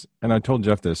was, and I told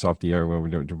Jeff this off the air where we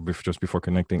were just before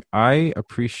connecting, I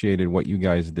appreciated what you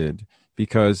guys did,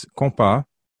 because Compas,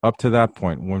 up to that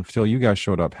point, until you guys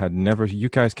showed up, you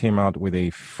guys came out with a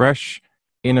fresh,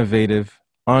 innovative,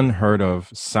 unheard of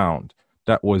sound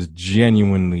that was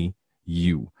genuinely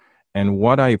you. And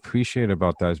what I appreciate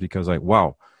about that is because,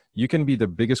 wow, you can be the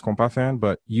biggest Compas fan,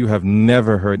 but you have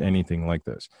never heard anything like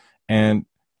this. And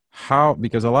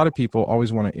because a lot of people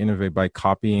always want to innovate by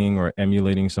copying or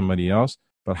emulating somebody else,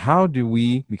 but how do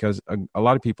we, because a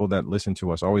lot of people that listen to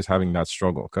us always having that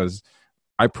struggle, because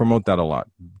I promote that a lot.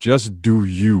 Just do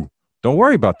you. Don't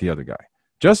worry about the other guy.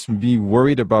 Just be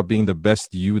worried about being the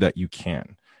best you that you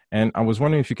can. And I was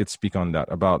wondering if you could speak on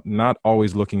that, about not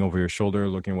always looking over your shoulder,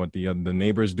 looking what the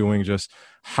neighbor's doing. Just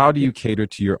how do you cater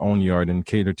to your own yard and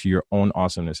cater to your own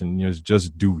awesomeness and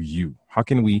just do you? How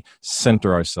can we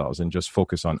center ourselves and just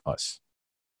focus on us?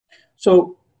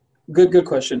 So good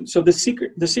question. So the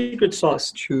secret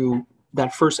sauce to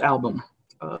that first album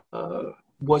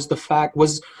was the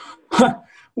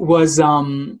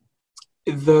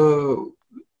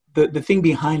thing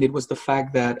behind it was the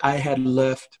fact that I had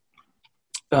left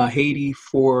Haiti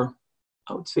for,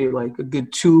 I would say, like a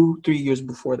good 2-3 years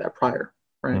before that prior,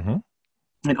 right? Mm-hmm.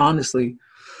 And honestly,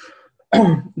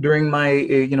 during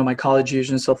my my college years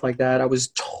and stuff like that, I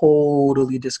was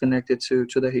totally disconnected to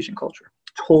the Haitian culture,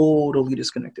 totally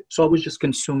disconnected. So I was just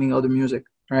consuming other music,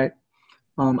 right?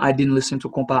 I didn't listen to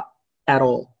Compas at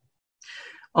all.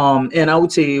 And I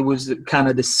would say it was kind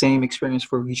of the same experience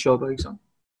for Richard, for example.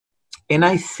 And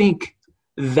I think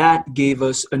that gave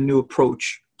us a new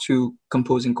approach to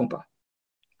composing Compas,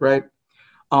 right?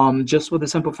 Just for the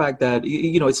simple fact that,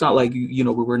 it's not like, we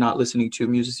were not listening to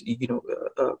music,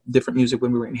 different music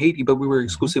when we were in Haiti, but we were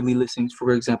exclusively listening,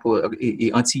 for example,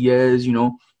 Antillaises,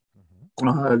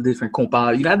 different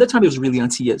Compas. At the time it was really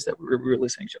Antillaises that we were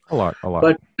listening to. A lot.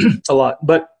 But a lot.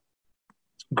 But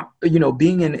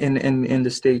being in the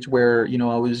stage where,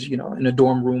 I was, in a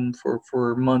dorm room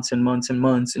for months and months and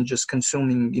months and just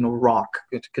consuming, rock,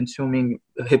 consuming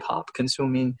hip hop,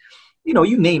 consuming,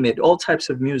 you name it, all types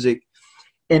of music.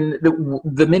 And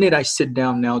the minute I sit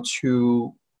down now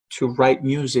to write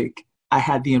music, I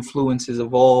had the influences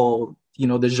of all,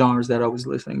 the genres that I was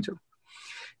listening to.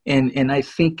 And I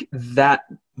think that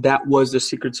was the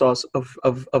secret sauce of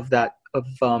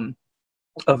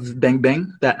Bang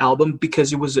Bang, that album,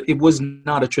 because it was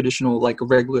not a traditional, like,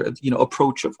 regular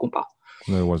approach of Compas.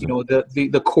 No, it wasn't.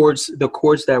 The chords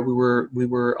that we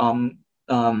were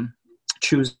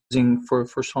choosing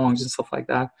for songs and stuff like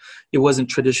that, it wasn't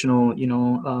traditional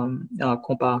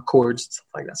Compas chords and stuff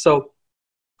like that. So,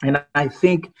 and I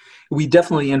think we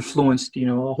definitely influenced a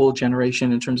whole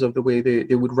generation in terms of the way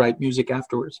they would write music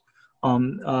afterwards.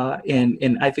 And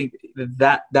I think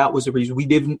that was the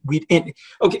reason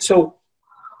okay, so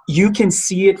you can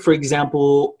see it, for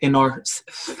example, in our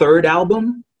third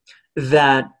album,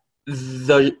 that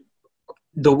the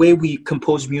way we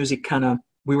compose music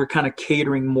we were kind of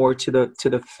catering more to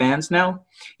the fans now.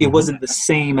 It wasn't the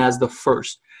same as the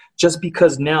first, just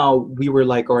because now we were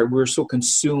like, all right, we're so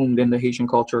consumed in the Haitian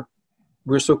culture.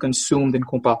 We're so consumed in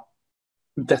Compas.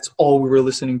 That's all we were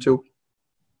listening to.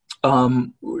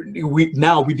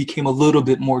 We became a little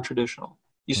bit more traditional.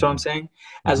 You see what I'm saying?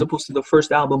 As opposed to the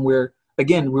first album where,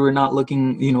 again, we were not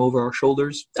looking, over our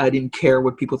shoulders. I didn't care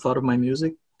what people thought of my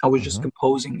music. I was just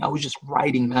composing. I was just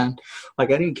writing, man.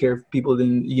 Like, I didn't care if people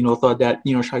didn't, thought that,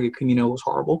 Shaggy Camino was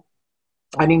horrible.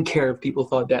 I didn't care if people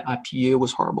thought that IPA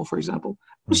was horrible, for example.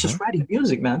 I was just writing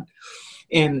music, man.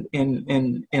 And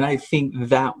I think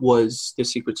that was the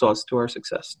secret sauce to our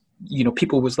success.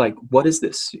 People was like, what is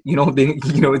this?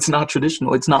 It's not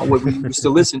traditional. It's not what we used to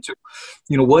listen to.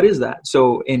 What is that?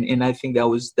 So, and I think that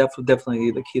was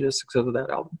definitely the key to the success of that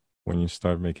album. when you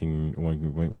start making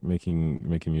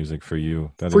music for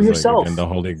you, that For is like again yourself. the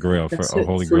holy grail for That's a it.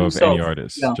 holy For grail of any yourself.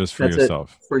 artist, Yeah, just for that's it.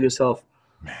 yourself. For yourself.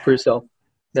 Man, For yourself.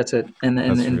 That's it. that's And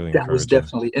really that was encouraging.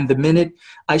 definitely. And the minute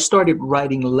I started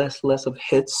writing less of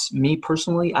hits, me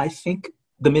personally, I think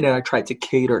the minute I tried to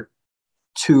cater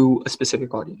to a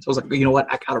specific audience, I was like, you know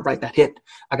what, I gotta write that hit.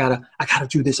 I gotta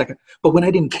do this. But when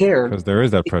I didn't care, Because there is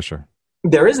that pressure.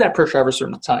 there is that pressure at a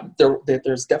certain time.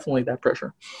 There's definitely that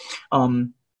pressure.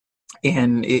 Um,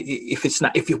 and if it's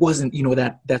not, if it wasn't,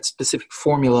 that specific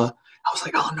formula, I was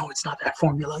like, oh no, it's not that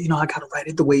formula. I got to write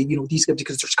it the way, these guys,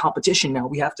 because there's competition now.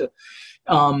 We have to.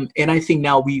 And I think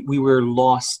now we were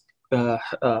lost, in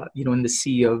the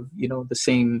sea of, the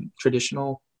same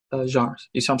traditional genres.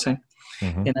 You see what I'm saying?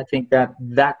 Hmm. And I think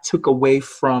that took away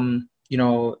from, a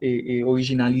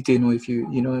originality, if you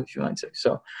want to say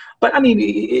so. But I mean,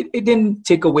 it didn't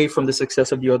take away from the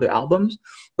success of the other albums.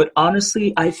 But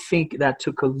honestly, I think that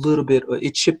took a little bit.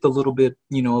 It chipped a little bit,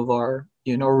 of our,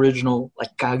 original, like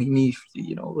Kagini,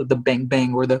 the Bang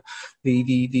Bang, or the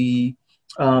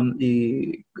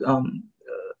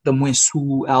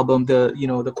Muesu album,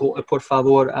 the Por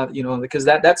Favor, because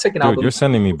that second Dude, album you're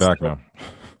sending me was back still, now.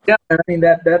 yeah, I mean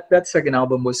that second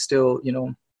album was still,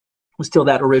 was still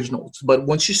that original. But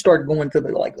once you start going to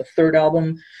the third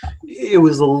album, it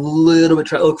was a little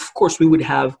bit. Of course, we would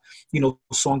have,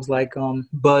 songs like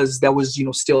Buzz that was,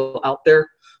 still out there.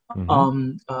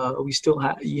 Hmm. We still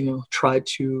had, tried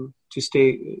to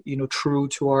stay, true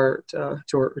to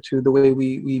to the way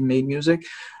we made music.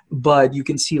 But you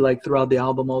can see, like, throughout the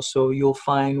album also, you'll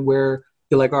find where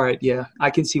you're like, all right, yeah, I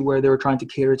can see where they were trying to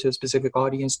cater to a specific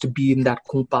audience, to be in that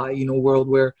compa, world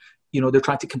where, they're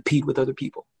trying to compete with other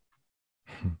people.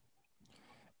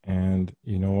 And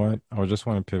you know what? I just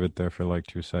want to pivot there for like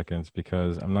 2 seconds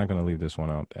because I'm not going to leave this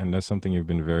one out. And that's something you've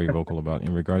been very vocal about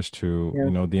in regards to,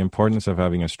 Yeah. the importance of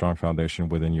having a strong foundation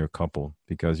within your couple.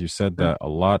 Because you said that a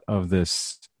lot of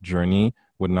this journey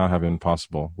would not have been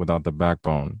possible without the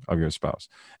backbone of your spouse.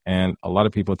 And a lot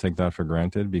of people take that for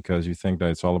granted because you think that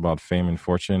it's all about fame and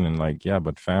fortune and like, yeah,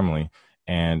 but family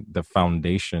and the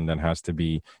foundation that has to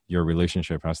be your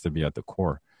relationship has to be at the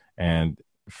core. And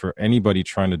for anybody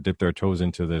trying to dip their toes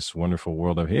into this wonderful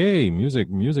world of hey music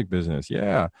business,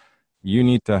 yeah, you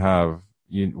need to have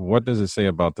what does it say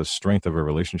about the strength of a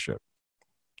relationship?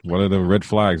 What are the red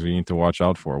flags we need to watch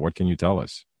out for? What can you tell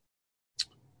us?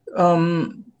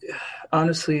 Um,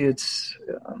 Honestly, it's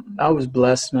I was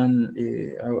blessed, man.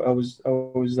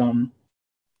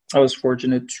 I was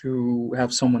fortunate to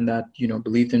have someone that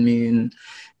believed in me,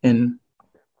 and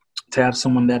to have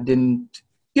someone that didn't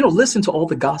listen to all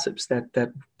the gossips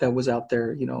that was out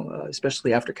there,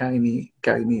 especially after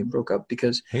Kagami broke up,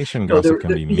 because Haitian gossip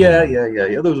can be mean, yeah, man. yeah, yeah,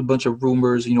 yeah, there was a bunch of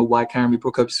rumors, why Kagami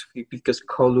broke up, because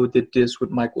Carlo did this with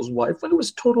Michael's wife, and it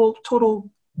was total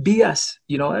BS,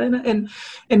 and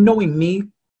knowing me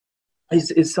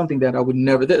is something that I would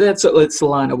never. That's a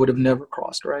line I would have never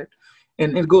crossed, right?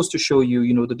 And it goes to show you,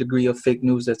 the degree of fake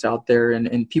news that's out there,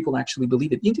 and people actually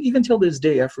believe it. Even till this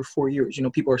day, after 4 years,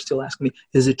 people are still asking me,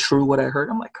 "Is it true what I heard?"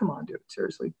 I'm like, "Come on, dude,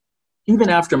 seriously." Even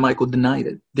after Michael denied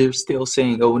it, they're still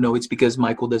saying, "Oh no, it's because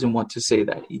Michael doesn't want to say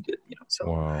that he did."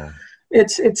 So Wow.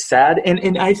 it's sad,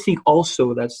 and I think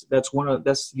also that's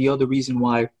the other reason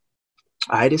why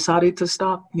I decided to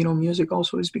stop, music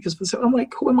also, is because I'm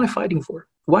like, who am I fighting for?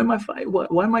 Why am I fight? Why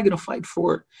am I going to fight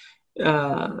for,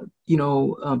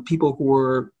 people who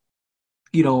are,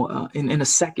 in a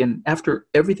second, after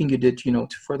everything you did,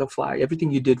 for the flag, everything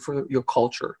you did for your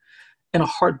culture, in a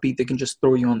heartbeat, they can just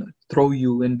throw you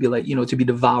and be like, to be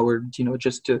devoured,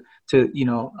 just to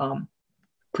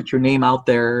put your name out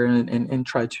there, and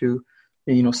try to,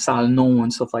 sal no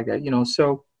and stuff like that,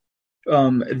 so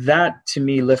that to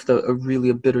me left a really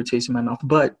a bitter taste in my mouth.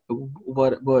 But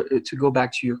what to go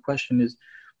back to your question is,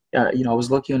 I was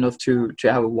lucky enough to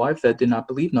have a wife that did not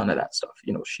believe none of that stuff.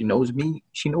 She knows me,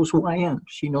 she knows who I am,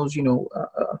 she knows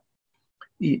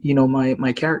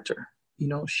my character.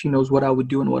 She knows what I would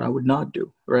do and what I would not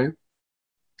do, right?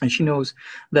 And she knows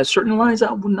that certain lines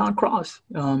I would not cross.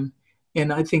 And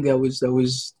I think that was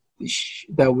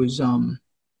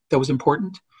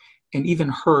important. And even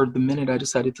her, the minute I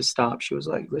decided to stop, she was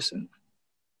like, "Listen,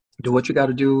 do what you got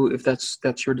to do. If that's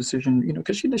your decision,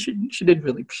 because she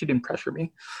didn't pressure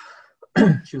me.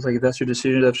 She was like, if that's your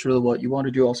decision, that's really what you want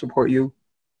to do, I'll support you.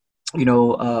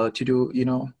 To do,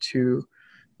 to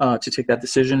take that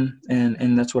decision,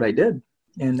 and that's what I did.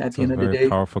 And at the So it's end of the very day,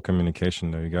 powerful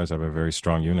communication there. You guys have a very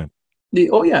strong unit.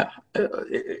 oh yeah,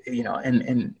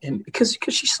 and because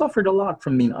she suffered a lot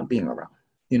from me not being around.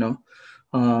 You know,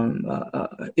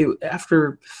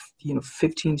 after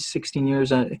 15, 16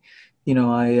 years, I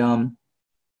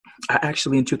I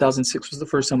actually, in 2006 was the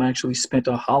first time I actually spent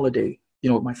a holiday,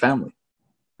 with my family,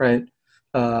 right?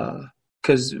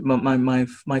 Because my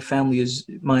family is,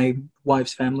 my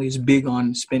wife's family is big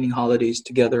on spending holidays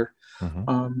together.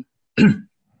 Mm-hmm.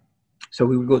 So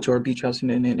we would go to our beach house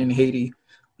in Haiti.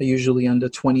 Usually on the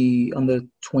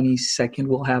 22nd,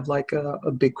 we'll have like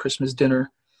a big Christmas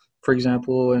dinner, for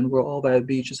example, and we're all by the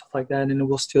beach and stuff like that. And then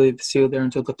we'll still there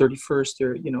until the 31st,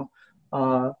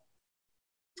 or,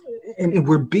 and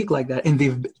we're big like that. And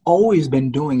they've always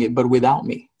been doing it, but without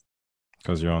me.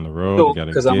 Because you're on the road, So, you got a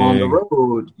because I'm on the gig.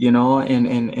 road,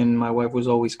 and my wife was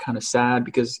always kind of sad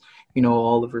because,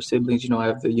 all of her siblings,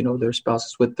 have their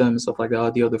spouses with them and stuff like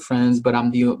that, the other friends, but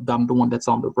I'm the one that's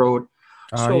on the road.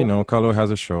 So Carlo has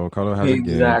a show. Carlo has a gig.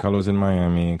 exactly. Carlo's in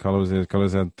Miami. Carlo's at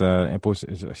Impulse.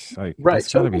 It's like, Right.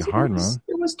 that's So gotta it be was, it hard, was, man.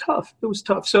 it was tough. It was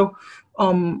tough. So,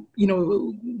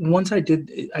 once I did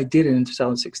it in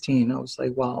 2016, I was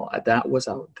like, wow, that was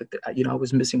out, I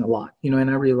was missing a lot, and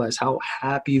I realized how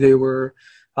happy they were,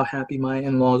 how happy my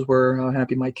in-laws were, how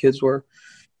happy my kids were.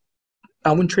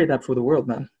 I wouldn't trade that for the world,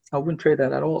 man. I wouldn't trade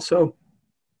that at all. So,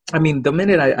 I mean, the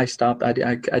minute I stopped, I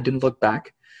didn't look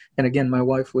back. And again, my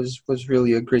wife was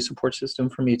really a great support system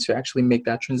for me to actually make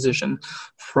that transition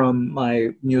from my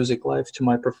music life to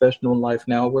my professional life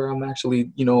now, where I'm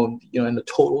actually, in a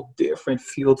total different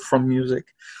field from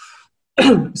music.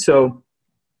 So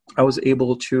I was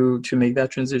able to make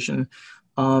that transition,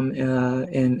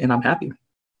 and I'm happy.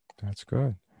 That's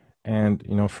good. And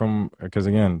because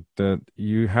again, that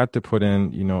you had to put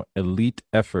in, elite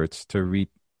efforts to reach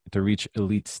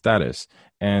elite status.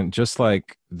 And just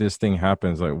like this thing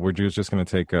happens, like we're just going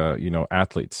to take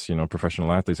athletes,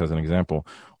 professional athletes as an example.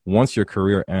 Once your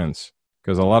career ends,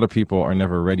 because a lot of people are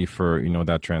never ready for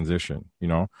that transition.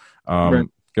 Right.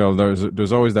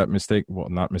 There's always that mistake. Well,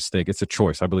 not mistake. It's a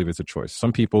choice. I believe it's a choice.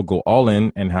 Some people go all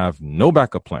in and have no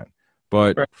backup plan.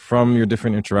 But Right. from your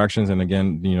different interactions, and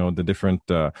again, the different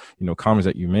comments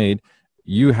that you made,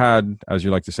 you had, as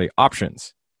you like to say,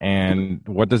 options. And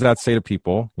what does that say to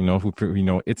people?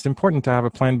 It's important to have a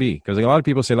plan B, because a lot of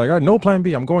people say like, oh, no plan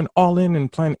B. I'm going all in, and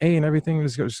plan A and everything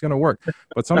is just going to work.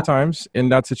 But sometimes in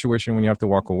that situation, when you have to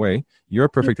walk away, you're a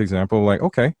perfect example. Like,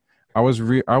 okay, I was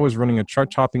running a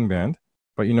chart topping band,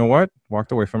 but you know what?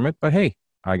 Walked away from it. But hey,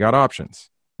 I got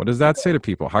options. What does that say to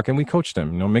people? How can we coach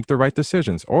them? Make the right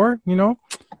decisions, or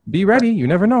be ready. You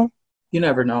never know. You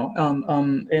never know.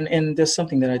 And there's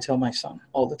something that I tell my son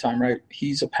all the time, right?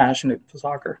 He's a passionate for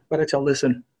soccer, but I tell,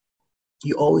 listen,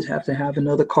 you always have to have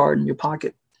another card in your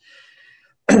pocket.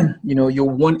 You're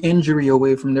one injury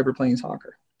away from never playing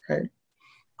soccer, right?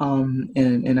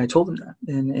 And I told him that.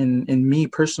 And me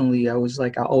personally, I was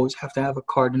like, I always have to have a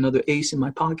card, another ace in my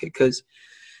pocket, because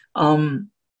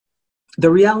the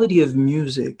reality of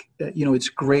music, it's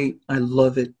great. I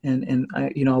love it. And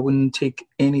I wouldn't take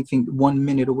anything 1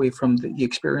 minute away from the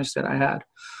experience that I had.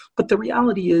 But the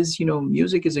reality is,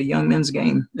 music is a young man's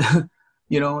game,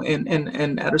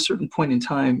 and at a certain point in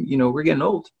time, we're getting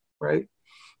old, right?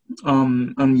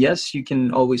 Yes, you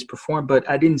can always perform, but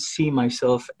I didn't see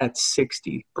myself at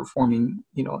 60 performing,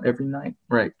 every night.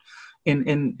 Right.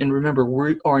 And remember,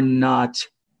 we are not,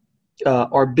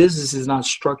 our business is not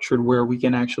structured where we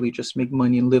can actually just make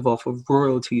money and live off of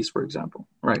royalties, for example,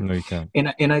 right? No, you can't.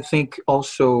 And I think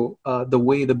also the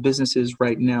way the business is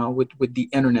right now with the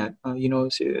internet,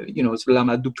 it's la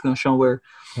double tranchant, where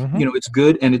it's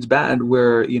good and it's bad.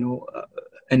 Where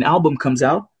an album comes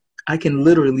out, I can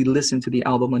literally listen to the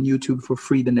album on YouTube for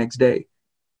free the next day,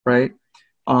 right?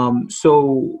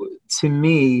 So to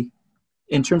me,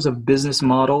 in terms of business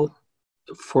model,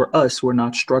 for us, we're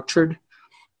not structured.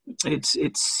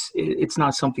 It's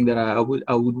not something that I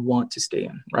would want to stay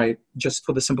in, right? Just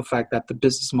for the simple fact that the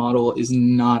business model is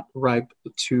not ripe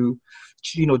to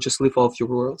just live off your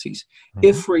royalties.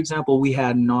 If, for example, we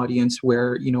had an audience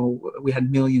where we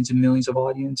had millions and millions of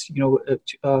audience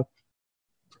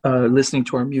listening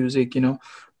to our music,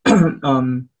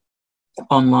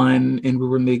 online, and we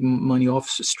were making money off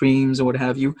streams and what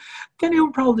have you, then it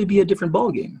would probably be a different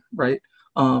ballgame, right?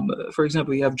 For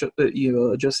example, you have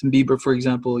Justin Bieber, for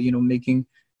example, making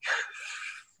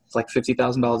like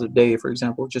 $50,000 a day, for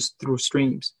example, just through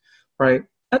streams, right?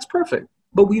 That's perfect,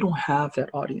 but we don't have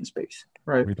that audience base,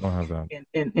 right? We don't have that.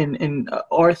 And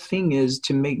our thing is,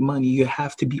 to make money, you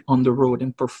have to be on the road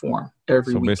and perform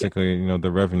every weekend. So basically,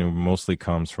 the revenue mostly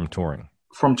comes from touring.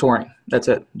 From touring, that's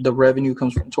it. The revenue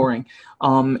comes from touring,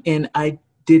 and I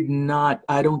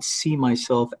don't see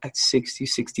myself at 60,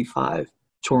 65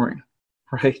 touring.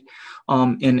 Right.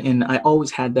 And I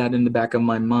always had that in the back of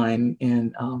my mind.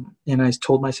 And I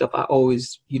told myself, I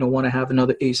always, want to have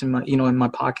another ace in my, in my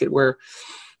pocket, where,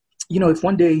 if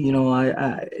one day,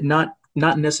 I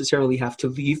not necessarily have to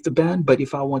leave the band, but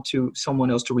if I want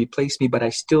someone else to replace me, but I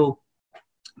still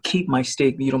keep my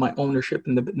stake, my ownership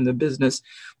in the business,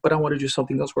 but I want to do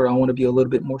something else where I want to be a little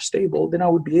bit more stable, then I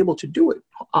would be able to do it,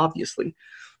 obviously.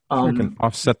 Sure, it can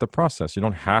offset the process. You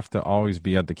don't have to always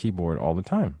be at the keyboard all the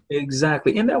time.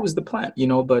 Exactly. And that was the plan,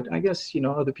 but I guess,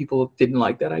 other people didn't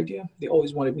like that idea. They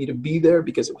always wanted me to be there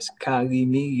because it was Kali,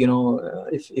 me,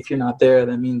 if you're not there,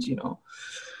 that means,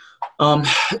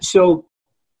 so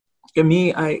in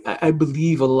me, I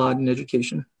believe a lot in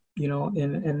education,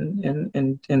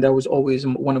 and that was always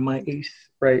one of my ace,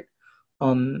 right?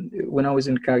 When I was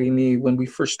in Karimi, when we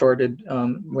first started,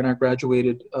 when I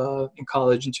graduated in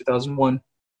college in 2001,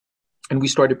 and we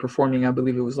started performing, I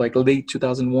believe it was like late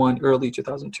 2001, early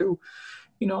 2002.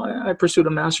 I pursued a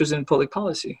master's in public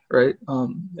policy, right?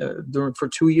 For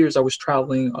 2 years, I was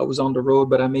traveling, I was on the road,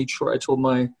 but I made sure I told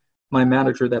my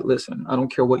manager that, listen, I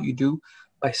don't care what you do.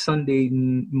 By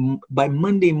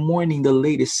Monday morning, the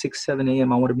latest 6, 7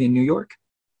 a.m., I want to be in New York,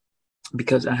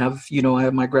 because I have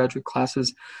my graduate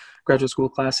school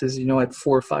classes, at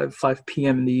 4 or 5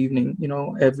 p.m. in the evening,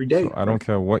 every day. So I don't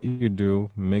care what you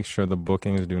do, make sure the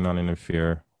bookings do not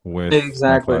interfere with my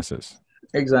Exactly. classes.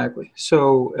 Exactly.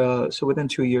 So within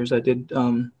 2 years, I did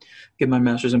get my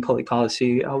master's in public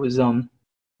policy. I was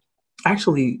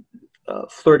actually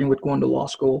flirting with going to law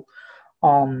school,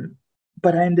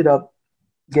 but I ended up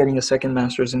getting a second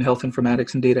master's in health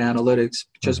informatics and data analytics,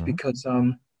 just because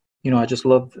I just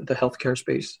love the healthcare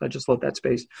space. I just love that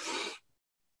space.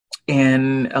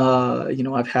 And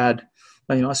I've had,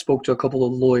 I spoke to a couple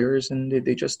of lawyers, and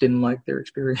they just didn't like their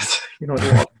experience.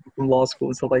 They're all from law school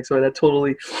and stuff, like, so that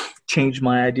totally changed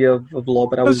my idea of law.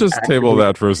 But Let's just table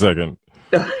that for a second.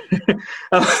 Because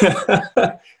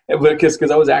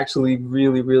I was actually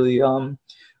really, really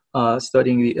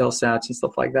studying the LSATs and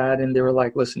stuff like that, and they were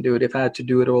like, "Listen, dude, if I had to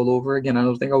do it all over again, I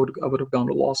don't think I would have gone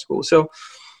to law school." So,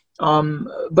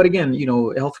 but again,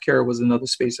 healthcare was another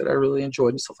space that I really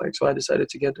enjoyed and stuff like. So I decided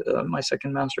to get my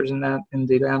second master's in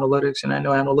data analytics, and I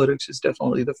know analytics is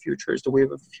definitely the future, is the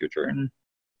wave of the future,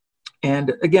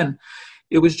 and again,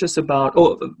 it was just about.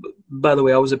 Oh, by the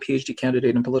way, I was a PhD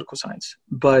candidate in political science,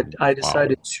 but I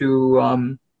decided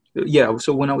to.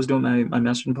 So when I was doing my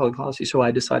master's in public policy, so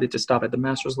I decided to stop at the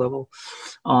master's level,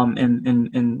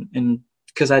 and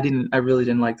because I really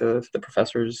didn't like the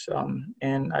professors,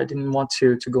 and I didn't want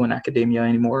to go in academia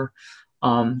anymore.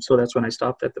 So that's when I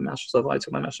stopped at the master's level. I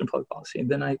took my master's in public policy, and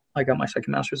then I got my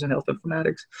second master's in health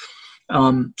informatics.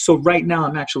 So right now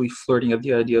I'm actually flirting with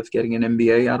the idea of getting an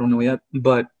MBA. I don't know yet,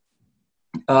 but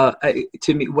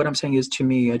to me, what I'm saying is, to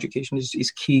me, education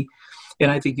is key. And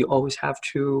I think you always have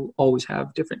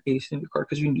different aces in your car,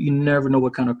 because you never know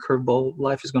what kind of curveball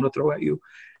life is going to throw at you.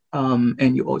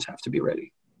 And you always have to be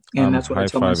ready. And that's what I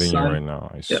tell my son. I'm high-fiving you right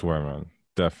now. I swear, man.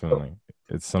 Definitely.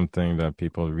 It's something that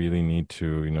people really need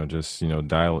to, just,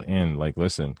 dial in. Like,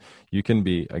 listen, you can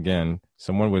be, again,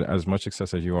 someone with as much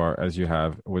success as you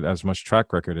have, with as much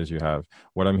track record as you have.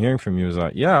 What I'm hearing from you is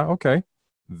that, yeah, okay,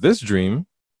 this dream,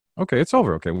 okay, it's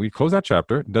over. Okay, we close that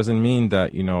chapter. Doesn't mean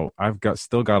that, I've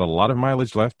still got a lot of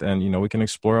mileage left, and, we can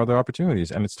explore other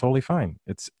opportunities, and it's totally fine.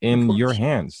 It's in your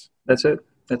hands. That's it.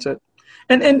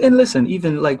 And listen,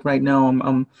 even like right now,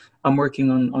 I'm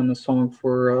working on a song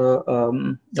for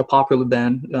a popular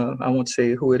band. I won't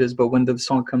say who it is, but when the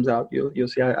song comes out, you'll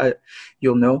see.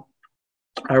 You'll know.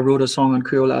 I wrote a song on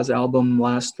Creola's album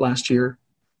last year,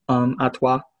 À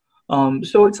Toi.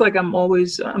 So it's like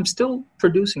I'm still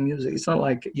producing music. It's not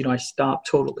like, I stopped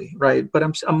totally, right? But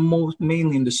I'm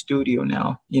mainly in the studio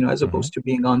now, as opposed to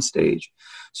being on stage.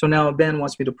 So now a band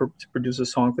wants me to produce a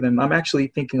song for them. I'm actually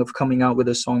thinking of coming out with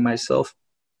a song myself,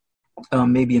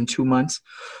 maybe in 2 months.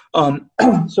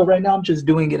 So right now I'm just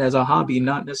doing it as a hobby,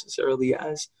 not necessarily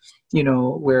as,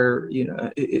 where,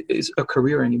 it is a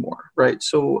career anymore, right?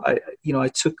 So I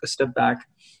took a step back.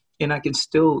 And I can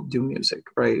still do music,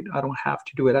 right? I don't have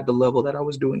to do it at the level that I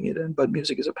was doing it in, but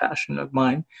music is a passion of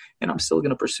mine, and I'm still going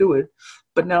to pursue it.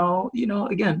 But now,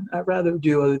 again, I'd rather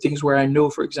do other things where I know,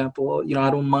 for example,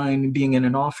 I don't mind being in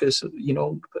an office,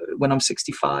 when I'm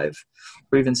 65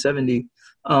 or even 70,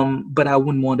 but I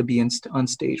wouldn't want to be on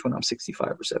stage when I'm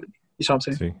 65 or 70. You know what I'm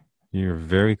saying? See, you're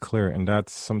very clear, and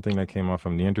that's something that came off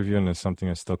from the interview, and it's something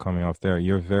that's still coming off there.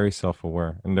 You're very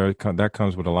self-aware, and that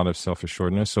comes with a lot of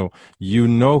self-assuredness. So you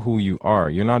know who you are.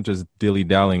 You're not just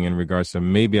dilly-dallying in regards to,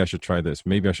 maybe I should try this,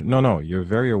 maybe I should. No, you're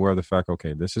very aware of the fact,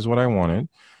 okay, this is what I wanted.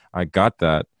 I got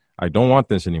that. I don't want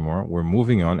this anymore. We're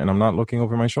moving on, and I'm not looking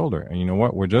over my shoulder. And you know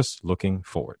what? We're just looking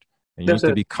forward. And you need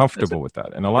to be comfortable with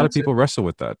that. And a lot of people wrestle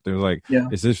with that. They're like,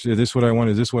 is this what I want?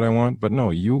 Is this what I want? But no,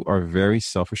 you are very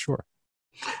self-assured.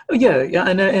 Yeah,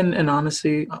 and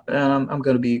honestly, I'm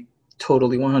gonna be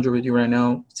totally 100 with you right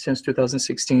now. Since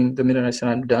 2016, the minute I said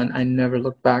I'm done, I never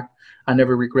looked back. I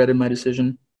never regretted my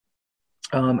decision.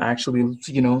 Actually,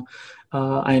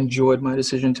 I enjoyed my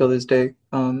decision till this day.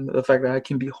 The fact that I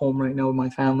can be home right now with my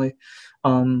family.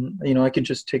 I could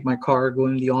just take my car, go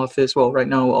in the office. Well, right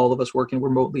now, all of us working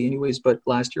remotely anyways, but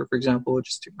last year, for example, I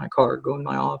just took my car, go in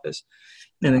my office,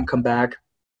 and then come back,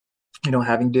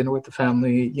 having dinner with the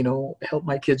family, help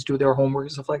my kids do their homework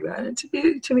and stuff like that. And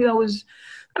to me, that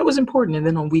was important. And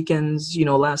then on weekends,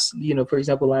 for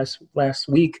example, last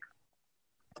week,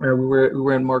 we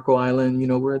were in Marco Island,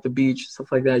 we're at the beach,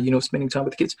 stuff like that, spending time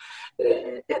with the kids.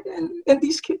 And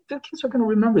the kids are going to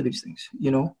remember these things,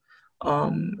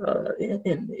 and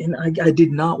I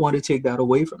did not want to take that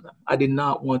away from them. I did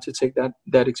not want to take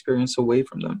that experience away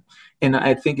from them. And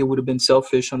I think it would have been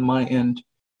selfish on my end,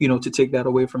 to take that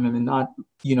away from them and not,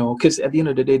 because at the end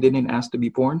of the day, they didn't ask to be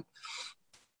born.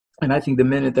 And I think the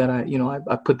minute that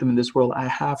I put them in this world, I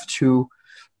have to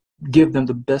give them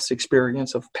the best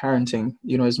experience of parenting,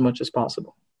 as much as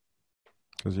possible.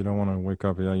 Because you don't want to wake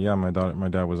up. Yeah, my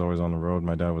dad was always on the road.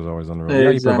 My dad was always on the road. Yeah, Yeah,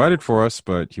 he exactly. provided for us,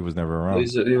 but he was never around.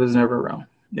 He was never around.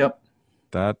 Yep.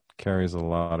 That carries a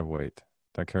lot of weight.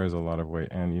 That carries a lot of weight.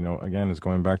 And, again, it's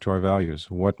going back to our values.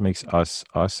 What makes us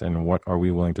us, and what are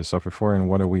we willing to suffer for, and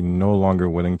what are we no longer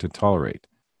willing to tolerate?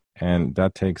 And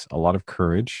that takes a lot of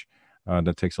courage.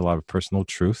 That takes a lot of personal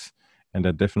truth. And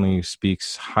that definitely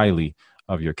speaks highly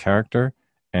of your character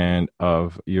and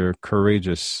of your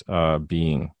courageous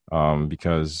being.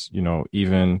 Because,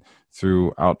 even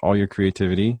throughout all your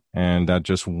creativity and that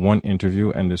just one interview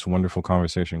and this wonderful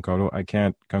conversation, Carlo, I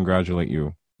can't congratulate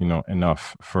you,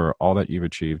 enough for all that you've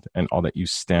achieved and all that you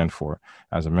stand for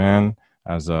as a man,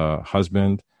 as a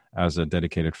husband, as a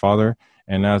dedicated father,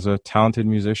 and as a talented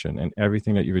musician, and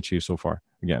everything that you've achieved so far.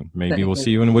 Again, maybe we'll see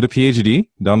you with a PhD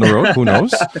down the road. Who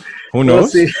knows? Who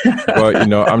knows? We'll see.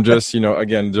 But, I'm just,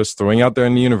 again, just throwing out there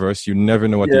in the universe. You never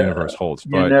know what the universe holds.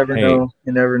 But You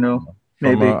never know.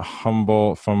 Maybe.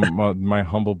 From my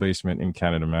humble basement in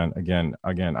Canada, man. Again,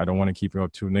 I don't want to keep you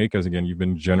up too late because, again, you've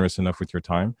been generous enough with your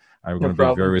time. I'm going to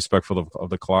be very respectful of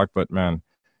the clock. But, man,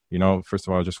 first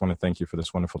of all, I just want to thank you for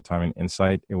this wonderful time and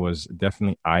insight. It was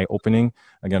definitely eye-opening.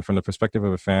 Again, from the perspective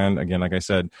of a fan, again, like I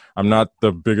said, I'm not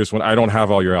the biggest one. I don't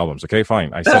have all your albums. Okay,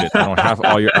 fine. I said it. I don't have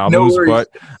all your albums, No, but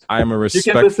I'm a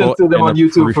respectful. You can listen to them on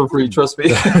YouTube for free. Trust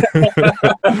me.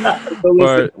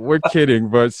 But we're kidding.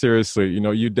 But seriously,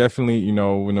 you definitely,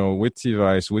 with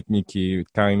T-Vice, with Miki,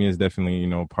 Kaimi is definitely,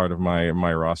 part of my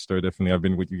roster. Definitely, I've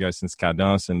been with you guys since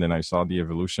Cadence, and then I saw the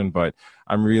evolution. But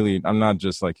I'm not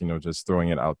just like, just throwing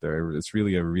it out there. It's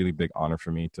really a really big honor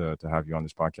for me to have you on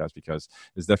this podcast, because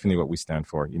it's definitely what we stand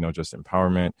for, just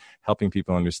empowerment, helping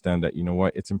people understand that,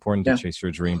 it's important to chase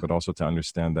your dream, but also to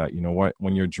understand that,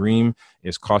 when your dream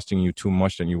is costing you too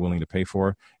much than you're willing to pay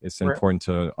for, it's important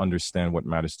to understand what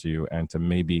matters to you and to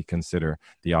maybe consider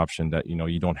the option that,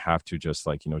 you don't have to just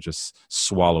just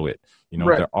swallow it.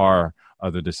 There are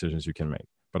other decisions you can make.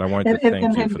 But I wanted to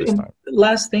thank you for this time.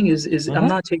 Last thing is I'm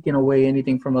not taking away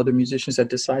anything from other musicians that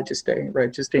decide to stay,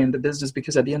 right? To stay in the business,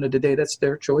 because at the end of the day, that's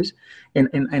their choice.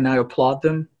 And I applaud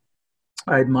them.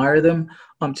 I admire them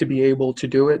to be able to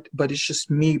do it. But it's just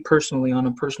me personally, on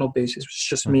a personal basis. It's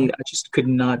just me. I just could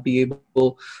not be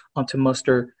able to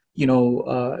muster,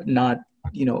 not,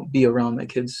 be around my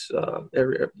kids,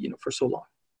 for so long.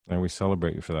 And we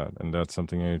celebrate you for that. And that's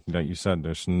something that you said.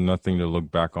 There's nothing to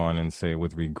look back on and say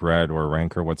with regret or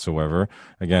rancor whatsoever.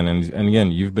 Again, and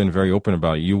again, you've been very open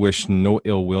about it. You wish no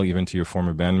ill will even to your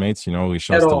former bandmates.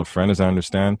 Lisha's still a friend, as I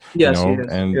understand. Yes,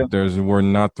 we're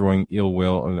not throwing ill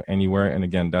will anywhere. And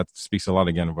again, that speaks a lot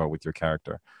again about with your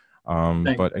character.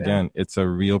 But again, it's a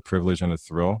real privilege and a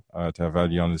thrill to have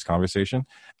had you on this conversation.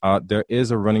 There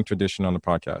is a running tradition on the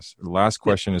podcast. The last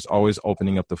question is always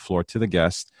opening up the floor to the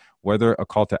guest, whether a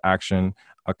call to action,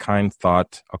 a kind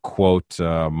thought, a quote,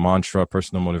 mantra,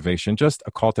 personal motivation, just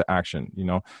a call to action,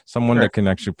 someone that can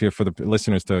actually, for the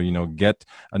listeners to, get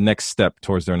a next step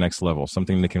towards their next level,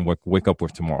 something they can wake up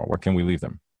with tomorrow. Where can we leave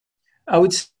them? I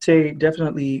would say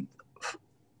definitely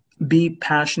be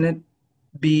passionate,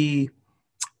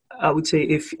 I would say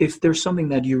if there's something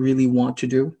that you really want to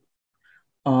do,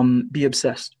 be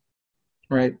obsessed,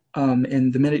 right?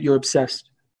 And the minute you're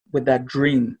obsessed with that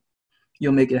dream,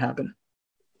 you'll make it happen.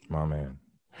 My man.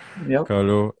 Yep.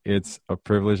 Carlo, it's a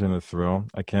privilege and a thrill.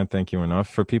 I can't thank you enough.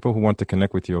 For people who want to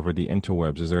connect with you over the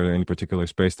interwebs, is there any particular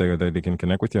space there that they can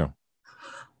connect with you?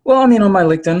 Well, I mean, on my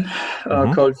LinkedIn,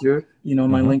 Mm-hmm. Carl Vieux,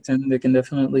 my Mm-hmm. LinkedIn, they can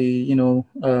definitely, and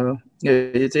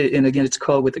again, it's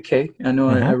Carl with a K. I know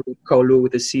I Mm-hmm. wrote Carlo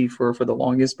with a C for the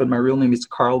longest, but my real name is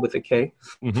Carl with a K.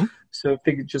 Mm-hmm. So if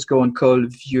they could just go on Carl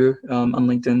Vieux on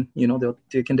LinkedIn,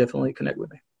 they can definitely connect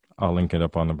with me. I'll link it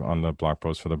up on the blog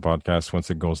post for the podcast once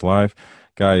it goes live.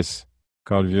 Guys,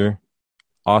 Carl Vieux,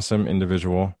 awesome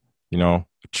individual,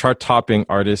 chart-topping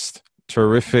artist,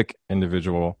 terrific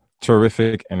individual,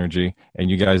 terrific energy. And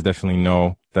you guys definitely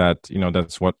know that,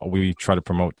 that's what we try to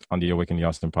promote on the Awaken the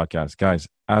Awesome podcast. Guys,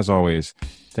 as always,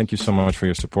 thank you so much for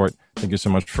your support. Thank you so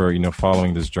much for,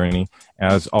 following this journey.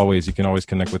 As always, you can always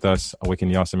connect with us,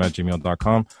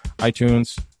 awakentheawesome@gmail.com,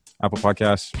 iTunes, Apple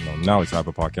Podcasts. Now it's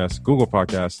Apple Podcasts, Google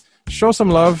Podcasts. Show some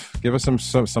love. Give us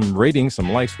some ratings,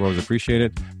 some likes. We always appreciate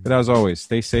it. But as always,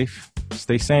 stay safe,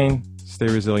 stay sane, stay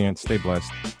resilient, stay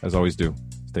blessed. As always do,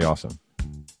 stay awesome.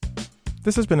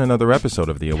 This has been another episode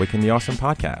of the Awaken the Awesome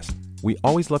podcast. We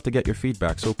always love to get your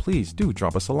feedback, so please do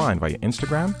drop us a line via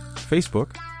Instagram,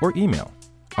 Facebook, or email.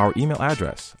 Our email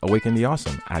address,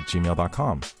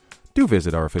 awakentheawesome@gmail.com. Do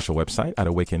visit our official website at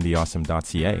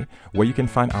awakentheawesome.ca, where you can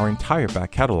find our entire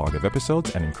back catalog of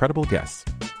episodes and incredible guests.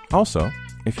 Also,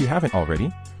 if you haven't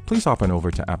already, please hop on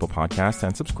over to Apple Podcasts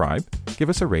and subscribe, give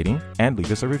us a rating, and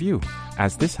leave us a review,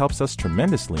 as this helps us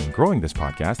tremendously in growing this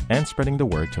podcast and spreading the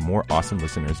word to more awesome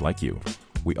listeners like you.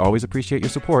 We always appreciate your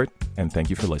support, and thank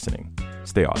you for listening.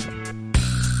 Stay awesome.